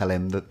wants to tell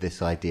him that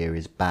this idea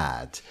is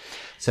bad.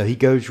 So he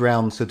goes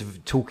around sort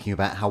of talking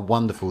about how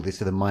wonderful this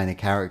sort of minor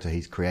character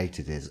he's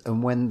created is.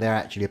 And when they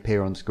actually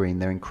appear on screen,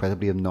 they're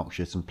incredibly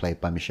obnoxious and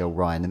played by Michelle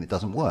Ryan, and it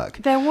doesn't work.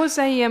 There was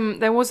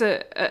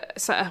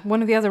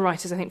one of the other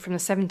writers, I think, from the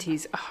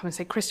 70s, I'm going to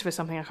say Christopher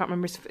something, I can't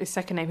remember his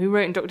second name, who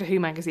wrote in Doctor Who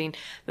magazine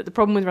that the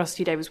problem with Russell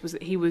T Davies was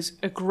that he was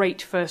a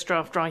great first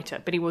draft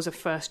writer, but he was a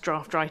first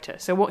draft writer.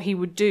 So what he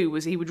would do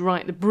was he would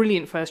write the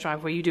brilliant first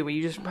draft where you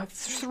just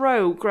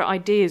throw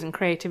ideas and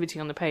creativity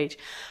on the page.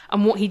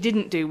 And what he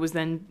didn't do was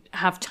then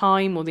have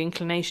time or the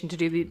inclination to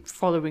do the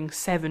following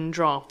 7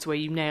 drafts where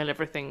you nail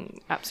everything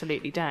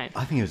absolutely down.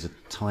 I think it was a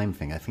time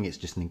thing. I think it's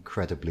just an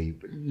incredibly...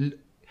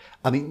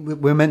 I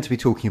mean, we're meant to be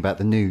talking about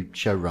the new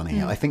show running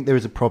out. I think there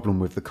is a problem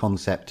with the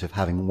concept of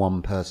having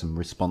one person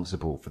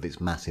responsible for this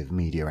massive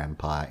media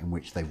empire in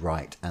which they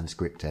write and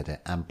script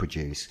edit and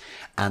produce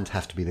and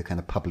have to be the kind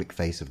of public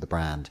face of the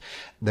brand.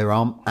 There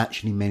aren't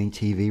actually many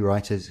TV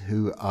writers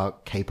who are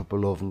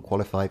capable of and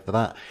qualified for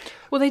that.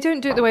 Well, they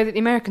don't do it the way that the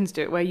Americans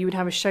do it, where you would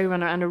have a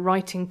showrunner and a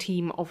writing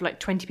team of like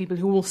 20 people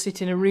who all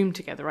sit in a room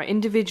together, right?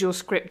 Individual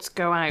scripts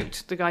go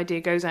out, the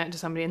idea goes out to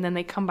somebody, and then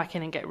they come back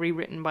in and get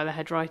rewritten by the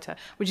head writer,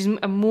 which is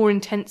a more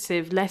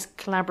intensive, less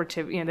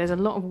collaborative, there's a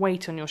lot of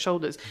weight on your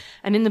shoulders.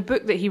 And in the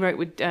book that he wrote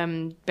with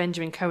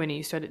Benjamin Cohen, who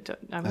used to edit...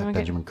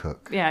 Benjamin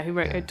Cook. Yeah, who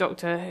wrote a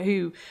Doctor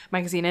Who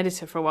magazine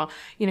editor for a while.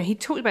 He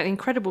talked about the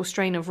incredible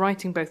strain of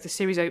writing both the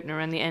series opener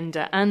and the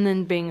ender, and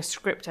then being a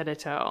script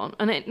editor on.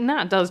 And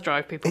that does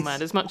drive people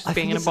mad, as much as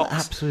being in a box. It's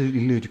an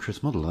absolutely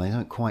ludicrous model. I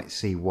don't quite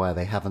see why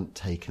they haven't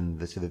taken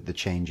the sort of the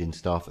change in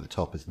staff at the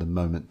top as the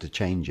moment to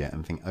change it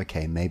and think,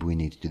 okay, maybe we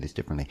need to do this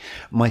differently.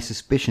 My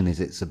suspicion is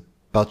it's a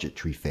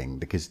budgetary thing,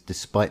 because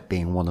despite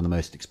being one of the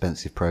most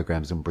expensive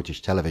programmes on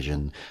British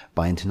television,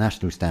 by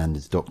international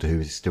standards, Doctor Who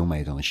is still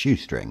made on a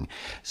shoestring.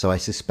 So I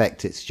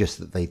suspect it's just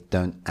that they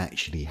don't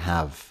actually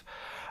have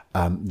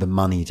the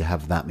money to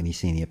have that many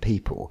senior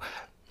people.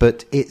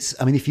 But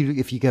if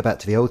you go back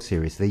to the old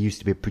series, there used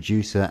to be a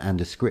producer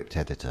and a script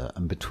editor,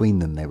 and between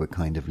them they would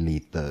kind of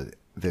lead the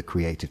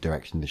creative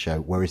direction of the show,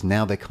 whereas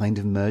now they're kind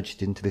of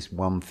merged into this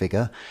one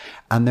figure.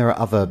 And there are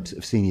other sort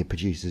of senior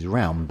producers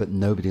around, but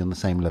nobody on the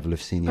same level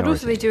of seniority. But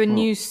also they do a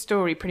new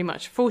story, pretty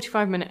much,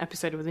 45-minute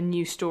episode with a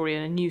new story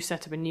and a new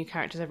setup and new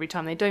characters every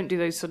time. They don't do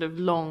those sort of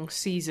long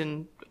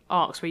season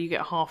arcs where you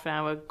get a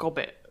half-an-hour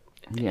gobbet.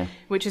 Yeah,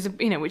 which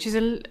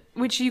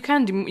you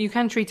can do. You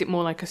can treat it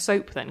more like a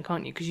soap, then,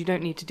 can't you? Because you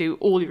don't need to do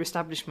all your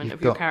establishment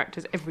of your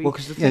characters every. Well,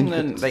 because the thing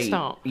that they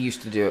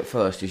used to do at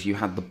first is you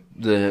had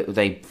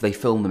they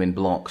filmed them in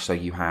blocks, so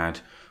you had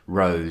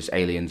Rose,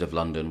 Aliens of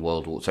London,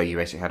 World War. So you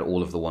basically had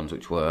all of the ones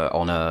which were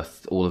on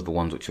Earth, all of the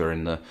ones which were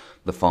in the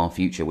far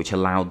future, which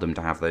allowed them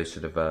to have those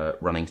sort of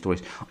running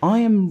stories. I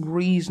am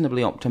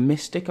reasonably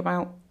optimistic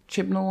about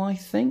Chibnall, I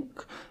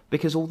think.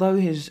 Because although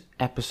his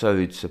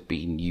episodes have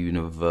been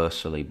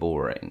universally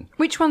boring...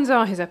 Which ones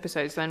are his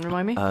episodes, then?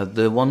 Remind me.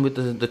 The one with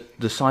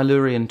the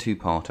Silurian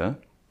two-parter.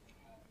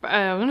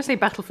 I'm going to say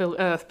Battlefield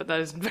Earth, but that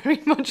is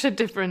very much a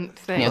different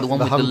thing. Yeah, the one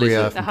with the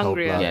lizard. The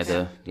Hungry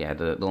Earth.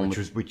 The one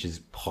which is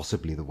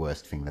possibly the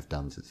worst thing they've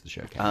done since the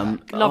show came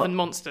back. Love and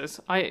Monsters.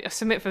 I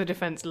submit for the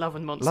defence, Love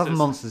and Monsters. Love and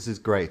Monsters is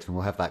great, and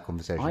we'll have that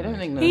conversation. I don't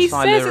think he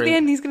says at the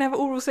end he's going to have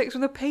oral sex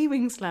with a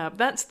paving slab.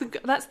 That's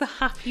the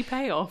happy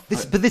payoff.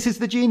 But this is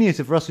the genius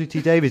of Russell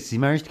T Davies. He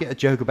managed to get a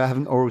joke about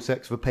having oral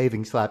sex with a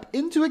paving slab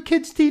into a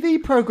kids'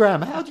 TV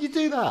programme. How do you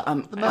do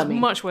that?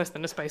 Much worse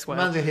than a space whale.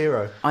 The man's a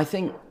hero. I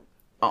think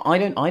I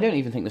don't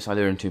even think the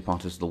Silurian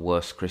two-parter is the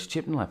worst Chris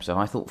Chibnall episode.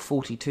 I thought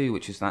 42,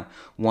 which is that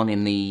one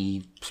in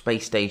the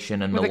space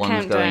station and with the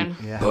one's countdown.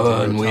 going,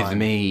 burn with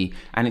me.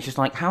 And it's just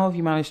like, how have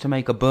you managed to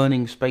make a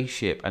burning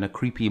spaceship and a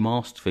creepy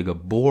masked figure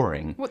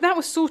boring? Well, that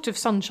was sort of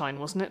Sunshine,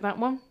 wasn't it, that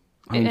one?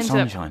 I mean,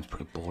 Sunshine's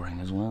pretty boring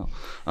as well.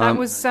 That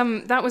was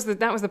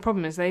the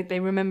problem. Is they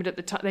remembered at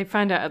the time, they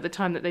found out at the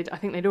time that I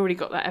think they'd already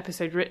got that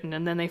episode written,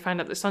 and then they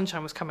found out that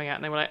Sunshine was coming out,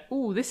 and they were like,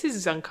 "Oh, this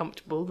is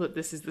uncomfortable that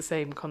this is the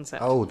same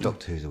concept." Oh,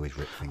 Doctor Who's always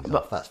ripped things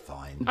off. That's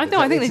fine. I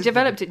think they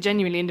developed it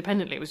genuinely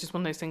independently. It was just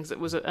one of those things that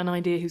was an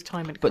idea whose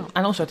time had come.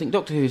 And also, I think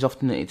Doctor Who is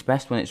often at its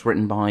best when it's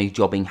written by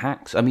jobbing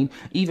hacks. I mean,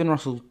 even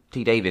Russell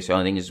T Davies, who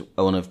I think is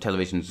one of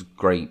television's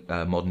great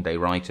modern day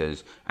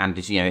writers, and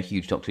is a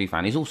huge Doctor Who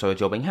fan, is also a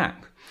jobbing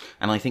hack.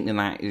 And I think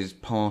that is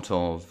part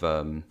of...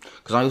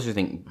 Because I also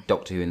think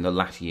Doctor Who in the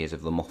latter years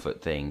of the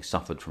Moffat thing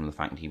suffered from the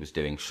fact that he was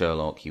doing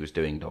Sherlock, he was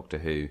doing Doctor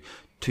Who,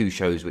 two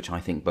shows which I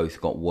think both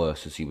got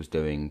worse as he was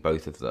doing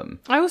both of them.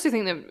 I also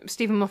think that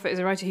Stephen Moffat is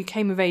a writer who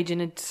came of age in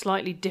a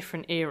slightly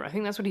different era. I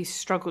think that's what he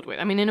struggled with.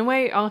 I mean, in a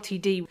way,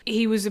 RTD,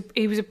 he was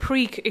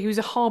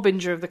a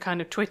harbinger of the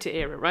kind of Twitter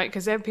era, right?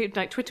 Because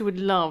like Twitter would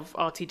love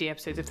RTD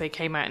episodes if they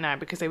came out now,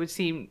 because they would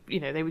seem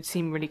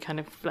really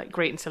kind of like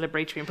great and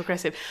celebratory and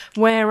progressive.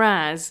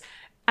 Whereas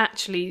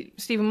actually,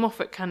 Stephen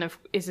Moffat kind of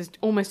is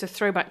almost a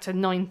throwback to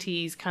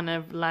 90s kind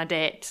of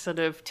ladette, sort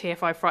of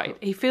TFI Friday.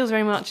 He feels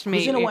very much to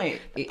me in a way,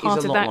 it part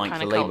is a of lot that like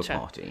kind the of Labour culture.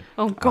 Party.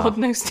 Oh God,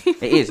 no,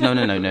 Stephen. It is. No.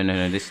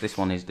 This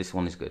one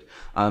is good.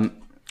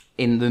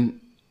 In the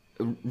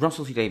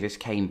Russell T Davies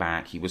came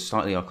back. He was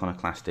slightly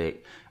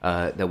iconoclastic.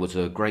 There was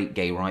a great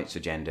gay rights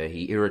agenda.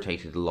 He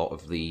irritated a lot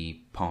of the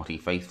party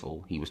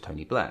faithful. He was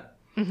Tony Blair.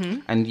 Mm-hmm.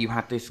 And you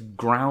had this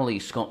growly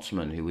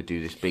Scotsman who would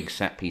do this big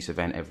set-piece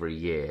event every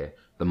year,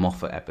 the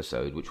Moffat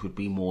episode, which would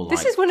be more like...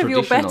 This is one of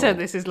your better,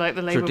 this is like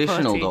the Labour Party.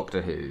 Traditional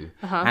Doctor Who.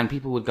 Uh-huh. And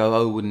people would go,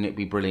 oh, wouldn't it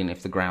be brilliant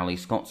if the growly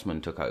Scotsman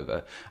took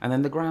over? And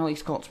then the growly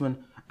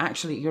Scotsman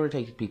actually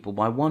irritated people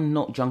by, one,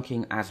 not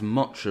junking as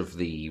much of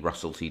the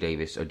Russell T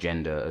Davies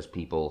agenda as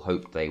people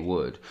hoped they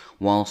would,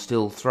 while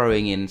still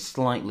throwing in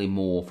slightly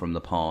more from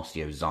the past,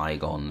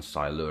 Zygons,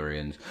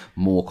 Silurians,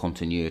 more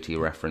continuity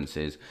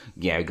references,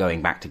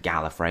 going back to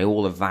Gallifrey,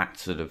 all of that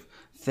sort of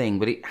thing,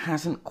 but it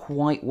hasn't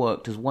quite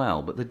worked as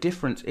well. But the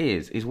difference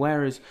is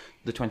whereas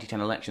the 2010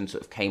 election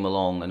sort of came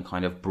along and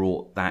kind of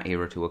brought that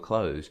era to a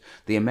close,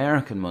 the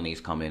American money's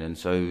come in, and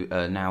so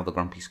now the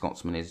Grumpy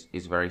Scotsman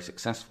is very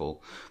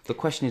successful. The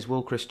question is,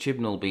 will Chris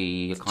Chibnall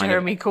be a kind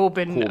Jeremy of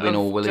Corbyn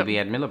or will he be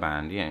Ed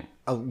Miliband? Yeah.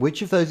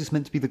 Which of those is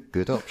meant to be the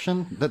good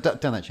option?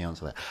 Don't actually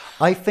answer that.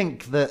 I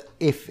think that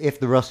if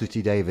the Russell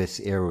T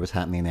Davies era was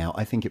happening now,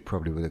 I think it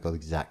probably would have got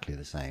exactly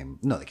the same.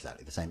 Not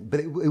exactly the same,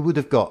 but it would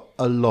have got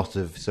a lot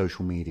of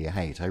social media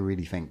hate. I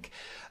really think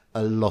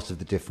a lot of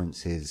the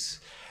difference is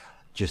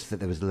just that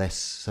there was less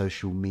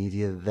social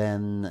media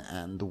then,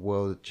 and the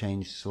world had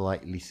changed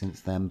slightly since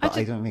then. But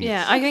I don't think.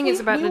 Yeah, I think it's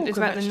about the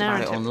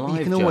narrative. On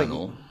Live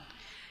Journal.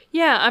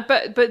 Yeah,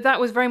 but that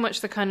was very much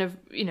the kind of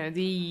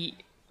the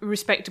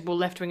respectable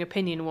left-wing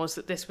opinion was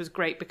that this was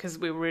great because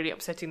we were really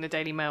upsetting the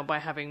Daily Mail by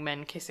having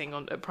men kissing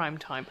at prime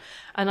time,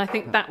 and I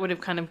think that would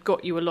have kind of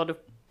got you a lot of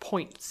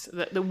points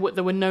that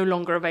were no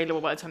longer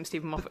available by the time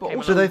Stephen Moffat came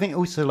along. But I think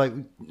also, like,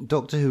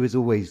 Doctor Who has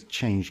always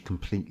changed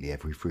completely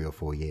every 3 or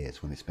 4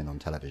 years when it's been on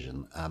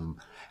television,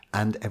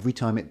 and every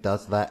time it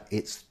does that,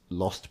 it's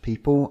lost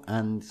people,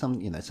 and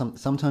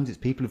sometimes it's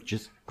people who've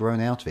just grown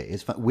out of it.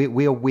 It's fun.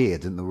 We are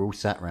weird, and we're all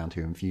sat around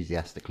here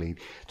enthusiastically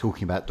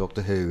talking about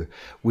Doctor Who.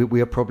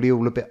 We are probably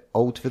all a bit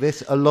old for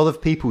this. A lot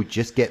of people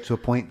just get to a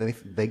point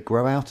that they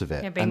grow out of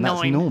it, and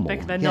that's normal.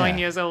 They're 9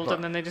 years old,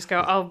 and then they just go,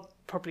 I'll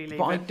probably leave.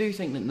 But I do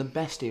think that the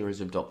best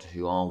eras of Doctor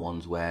Who are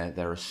ones where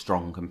there are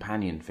strong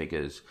companion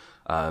figures.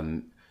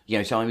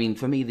 So I mean,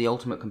 for me, the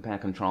ultimate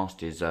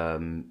compare-contrast is,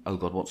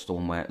 what's the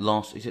one where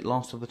Last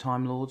of the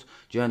Time Lords?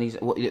 Journeys,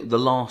 the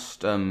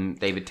last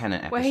David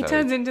Tennant episode. Where he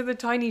turns into the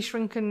tiny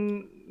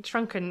shrunken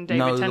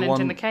David Tennant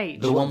in the cage.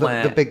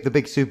 The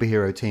big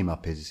superhero team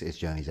up is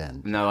Journey's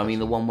End. No, I mean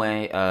the one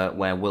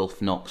where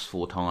Wilf knocks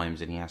 4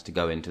 times and he has to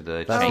go into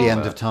the That's chamber. The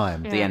End of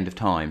Time. The End of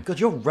Time.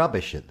 God, you're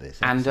rubbish at this.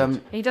 And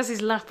he does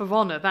his lap of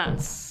honour. That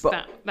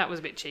was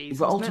a bit cheesy.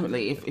 But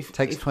ultimately, if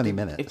takes 20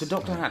 minutes, if the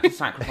Doctor had to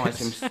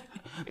sacrifice him,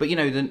 but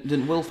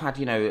then Wilf had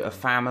a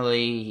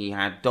family. He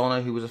had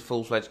Donna, who was a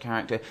full-fledged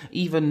character.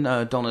 Even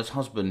Donna's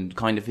husband,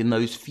 kind of in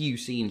those few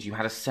scenes, you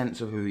had a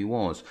sense of who he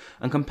was.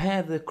 And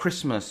compare the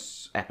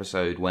Christmas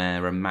episode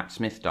where Matt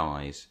Smith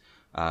dies.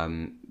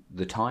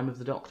 The Time of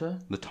the Doctor?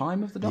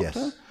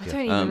 Yes. I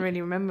don't even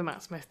really remember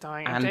Matt Smith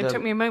dying. And it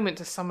took me a moment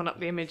to summon up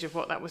the image of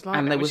what that was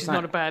like, which is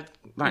not a bad...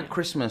 That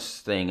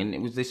Christmas thing, and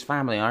it was this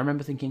family. I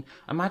remember thinking,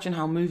 imagine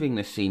how moving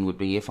this scene would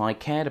be if I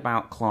cared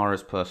about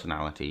Clara's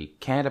personality,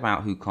 cared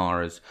about who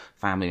Clara's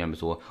family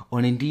members were,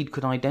 or indeed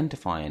could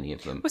identify any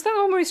of them. Was that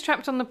the one where he's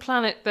trapped on the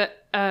planet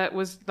that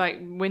was like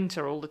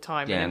winter all the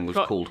time? Yeah, and was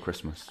called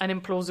Christmas. And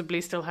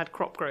implausibly still had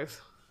crop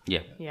growth.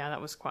 Yeah,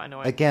 that was quite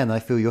annoying. Again, I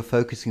feel you're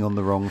focusing on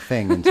the wrong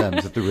thing in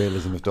terms of the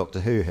realism of Doctor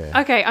Who here.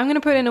 Okay, I'm going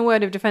to put in a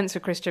word of defence for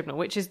Chris Chibnall,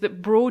 which is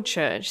that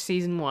Broadchurch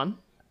Season 1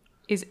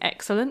 is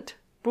excellent.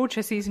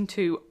 Broadchurch Season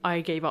 2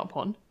 I gave up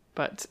on,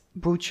 but...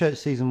 Broadchurch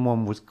Season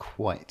 1 was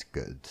quite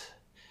good.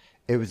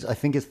 I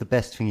think it's the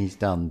best thing he's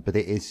done, but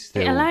it is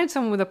still... It allowed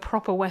someone with a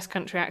proper West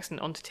Country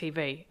accent onto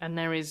TV, and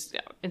there is,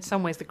 in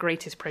some ways, the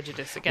greatest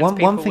prejudice against people with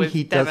Devon accents. One thing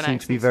he does seem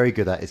to be very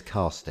good at is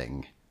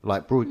casting.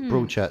 Like,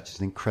 Broadchurch is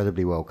an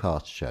incredibly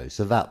well-cast show,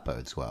 so that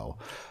bodes well.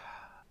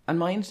 And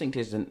my instinct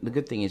is, and the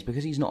good thing is,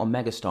 because he's not a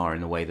megastar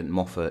in the way that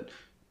Moffat,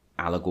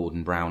 a la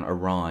Gordon Brown,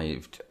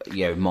 arrived,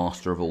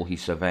 master of all he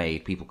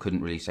surveyed, people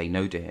couldn't really say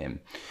no to him.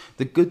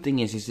 The good thing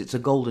is it's a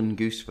golden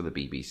goose for the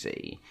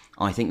BBC.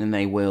 I think then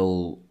they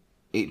will...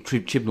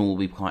 Chibnall will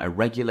be quite a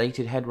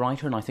regulated head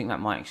writer, and I think that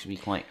might actually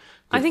be quite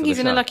good. I think he's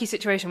in a lucky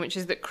situation, which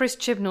is that Chris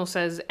Chibnall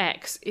says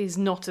X is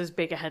not as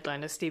big a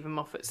headline as Stephen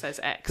Moffat says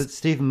X. But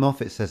Stephen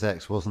Moffat says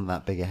X wasn't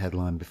that big a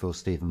headline before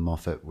Stephen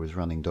Moffat was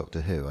running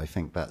Doctor Who. I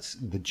think that's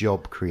the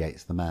job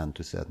creates the man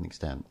to a certain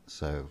extent.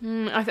 So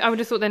I would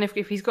have thought then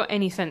if he's got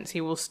any sense,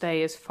 he will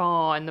stay as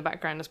far in the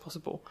background as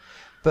possible.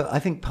 But I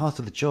think part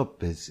of the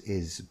job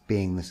is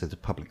being the sort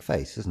of public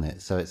face, isn't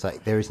it? So it's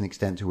like there is an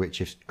extent to which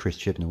if Chris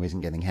Chibnall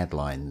isn't getting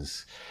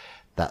headlines,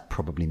 that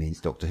probably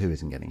means Doctor Who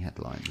isn't getting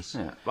headlines.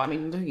 Yeah, but I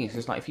mean, the thing is,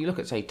 it's like if you look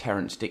at, say,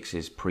 Terrance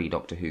Dicks's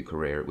pre-Doctor Who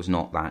career, it was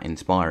not that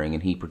inspiring,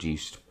 and he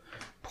produced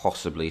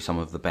possibly some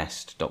of the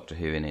best Doctor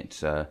Who in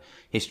its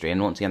history.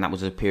 And once again, that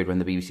was a period when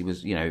the BBC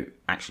was,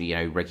 actually,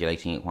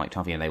 regulating it quite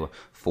tough. They were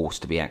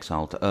forced to be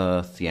exiled to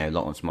Earth.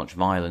 Much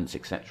violence,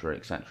 etc.,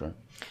 etc.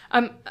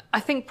 I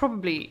think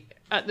probably.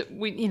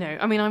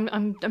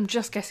 I'm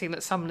just guessing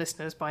that some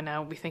listeners by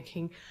now will be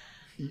thinking...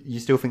 You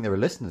still think there are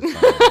listeners?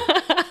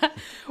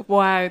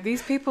 Wow,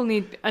 these people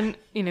need... And,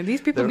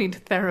 need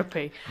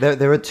therapy.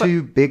 There are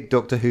two big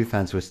Doctor Who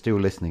fans who are still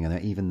listening and are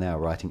even now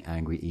writing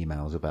angry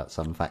emails about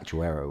some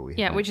factual error.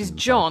 Which is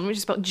John, which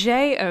is spelled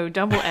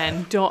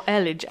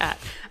JONN.Elledge at.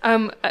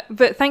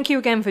 But thank you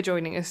again for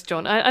joining us,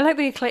 John. I like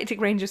the eclectic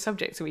range of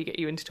subjects that we get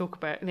you in to talk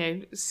about,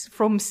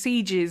 from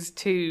sieges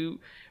to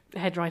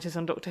head writers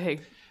on Doctor Who.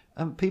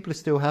 People are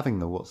still having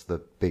what's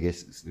the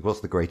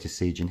greatest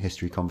siege in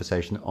history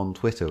conversation on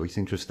Twitter. We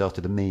seem to have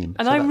started a meme.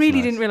 And I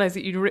really didn't realise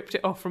that you'd ripped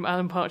it off from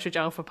Alan Partridge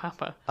Alpha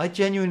Papa. I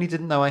genuinely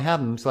didn't know I had.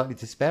 I'm slightly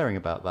despairing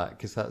about that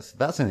because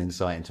that's an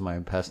insight into my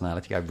own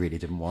personality I really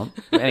didn't want.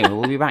 But anyway,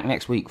 we'll be back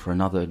next week for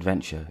another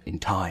adventure in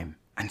time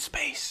and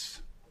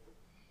space.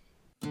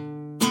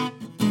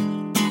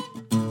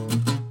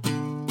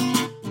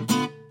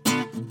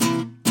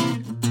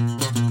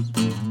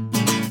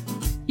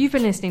 You've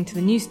been listening to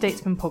the New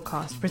Statesman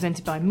podcast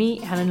presented by me,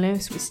 Helen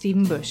Lewis, with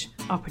Stephen Bush.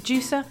 Our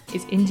producer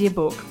is India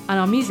Book, and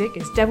our music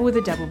is Devil with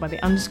the Devil by the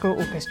 _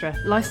 Orchestra,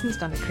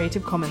 licensed under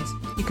Creative Commons.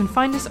 You can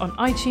find us on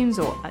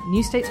iTunes or at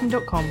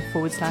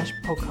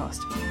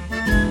newstatesman.com/podcast.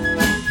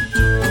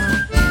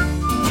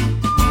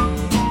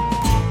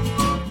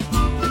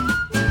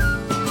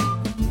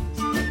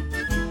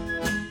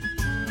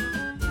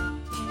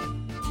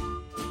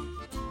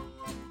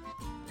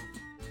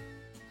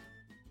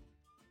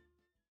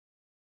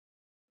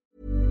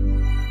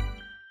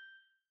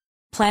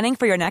 Planning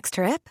for your next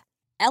trip?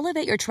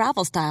 Elevate your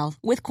travel style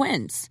with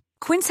Quince.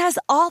 Quince has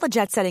all the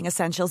jet-setting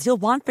essentials you'll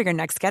want for your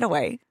next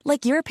getaway,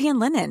 like European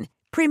linen,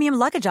 premium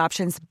luggage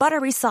options,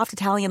 buttery soft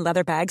Italian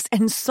leather bags,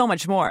 and so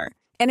much more.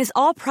 And is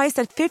all priced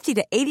at 50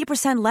 to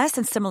 80% less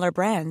than similar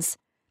brands.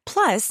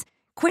 Plus,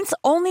 Quince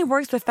only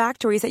works with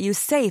factories that use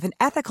safe and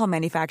ethical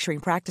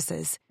manufacturing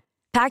practices.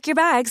 Pack your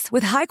bags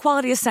with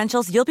high-quality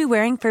essentials you'll be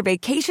wearing for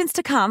vacations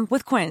to come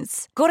with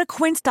Quince. Go to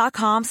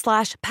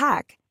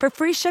quince.com/pack for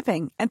free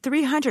shipping and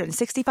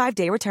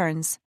 365-day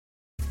returns.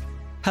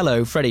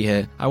 Hello, Freddie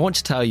here. I want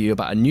to tell you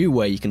about a new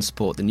way you can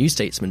support the New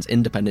Statesman's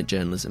independent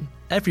journalism.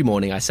 Every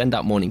morning I send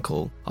out Morning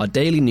Call, our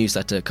daily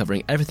newsletter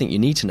covering everything you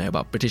need to know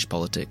about British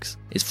politics.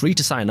 It's free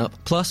to sign up,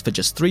 plus for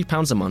just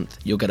 £3 a month,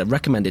 you'll get a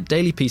recommended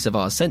daily piece of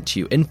ours sent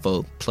to you in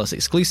full, plus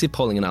exclusive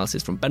polling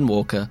analysis from Ben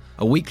Walker,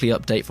 a weekly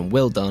update from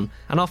Will Dunn,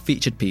 and our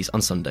featured piece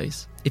on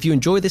Sundays. If you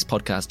enjoy this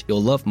podcast,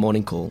 you'll love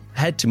Morning Call.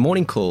 Head to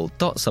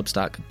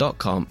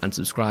morningcall.substack.com and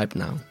subscribe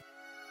now.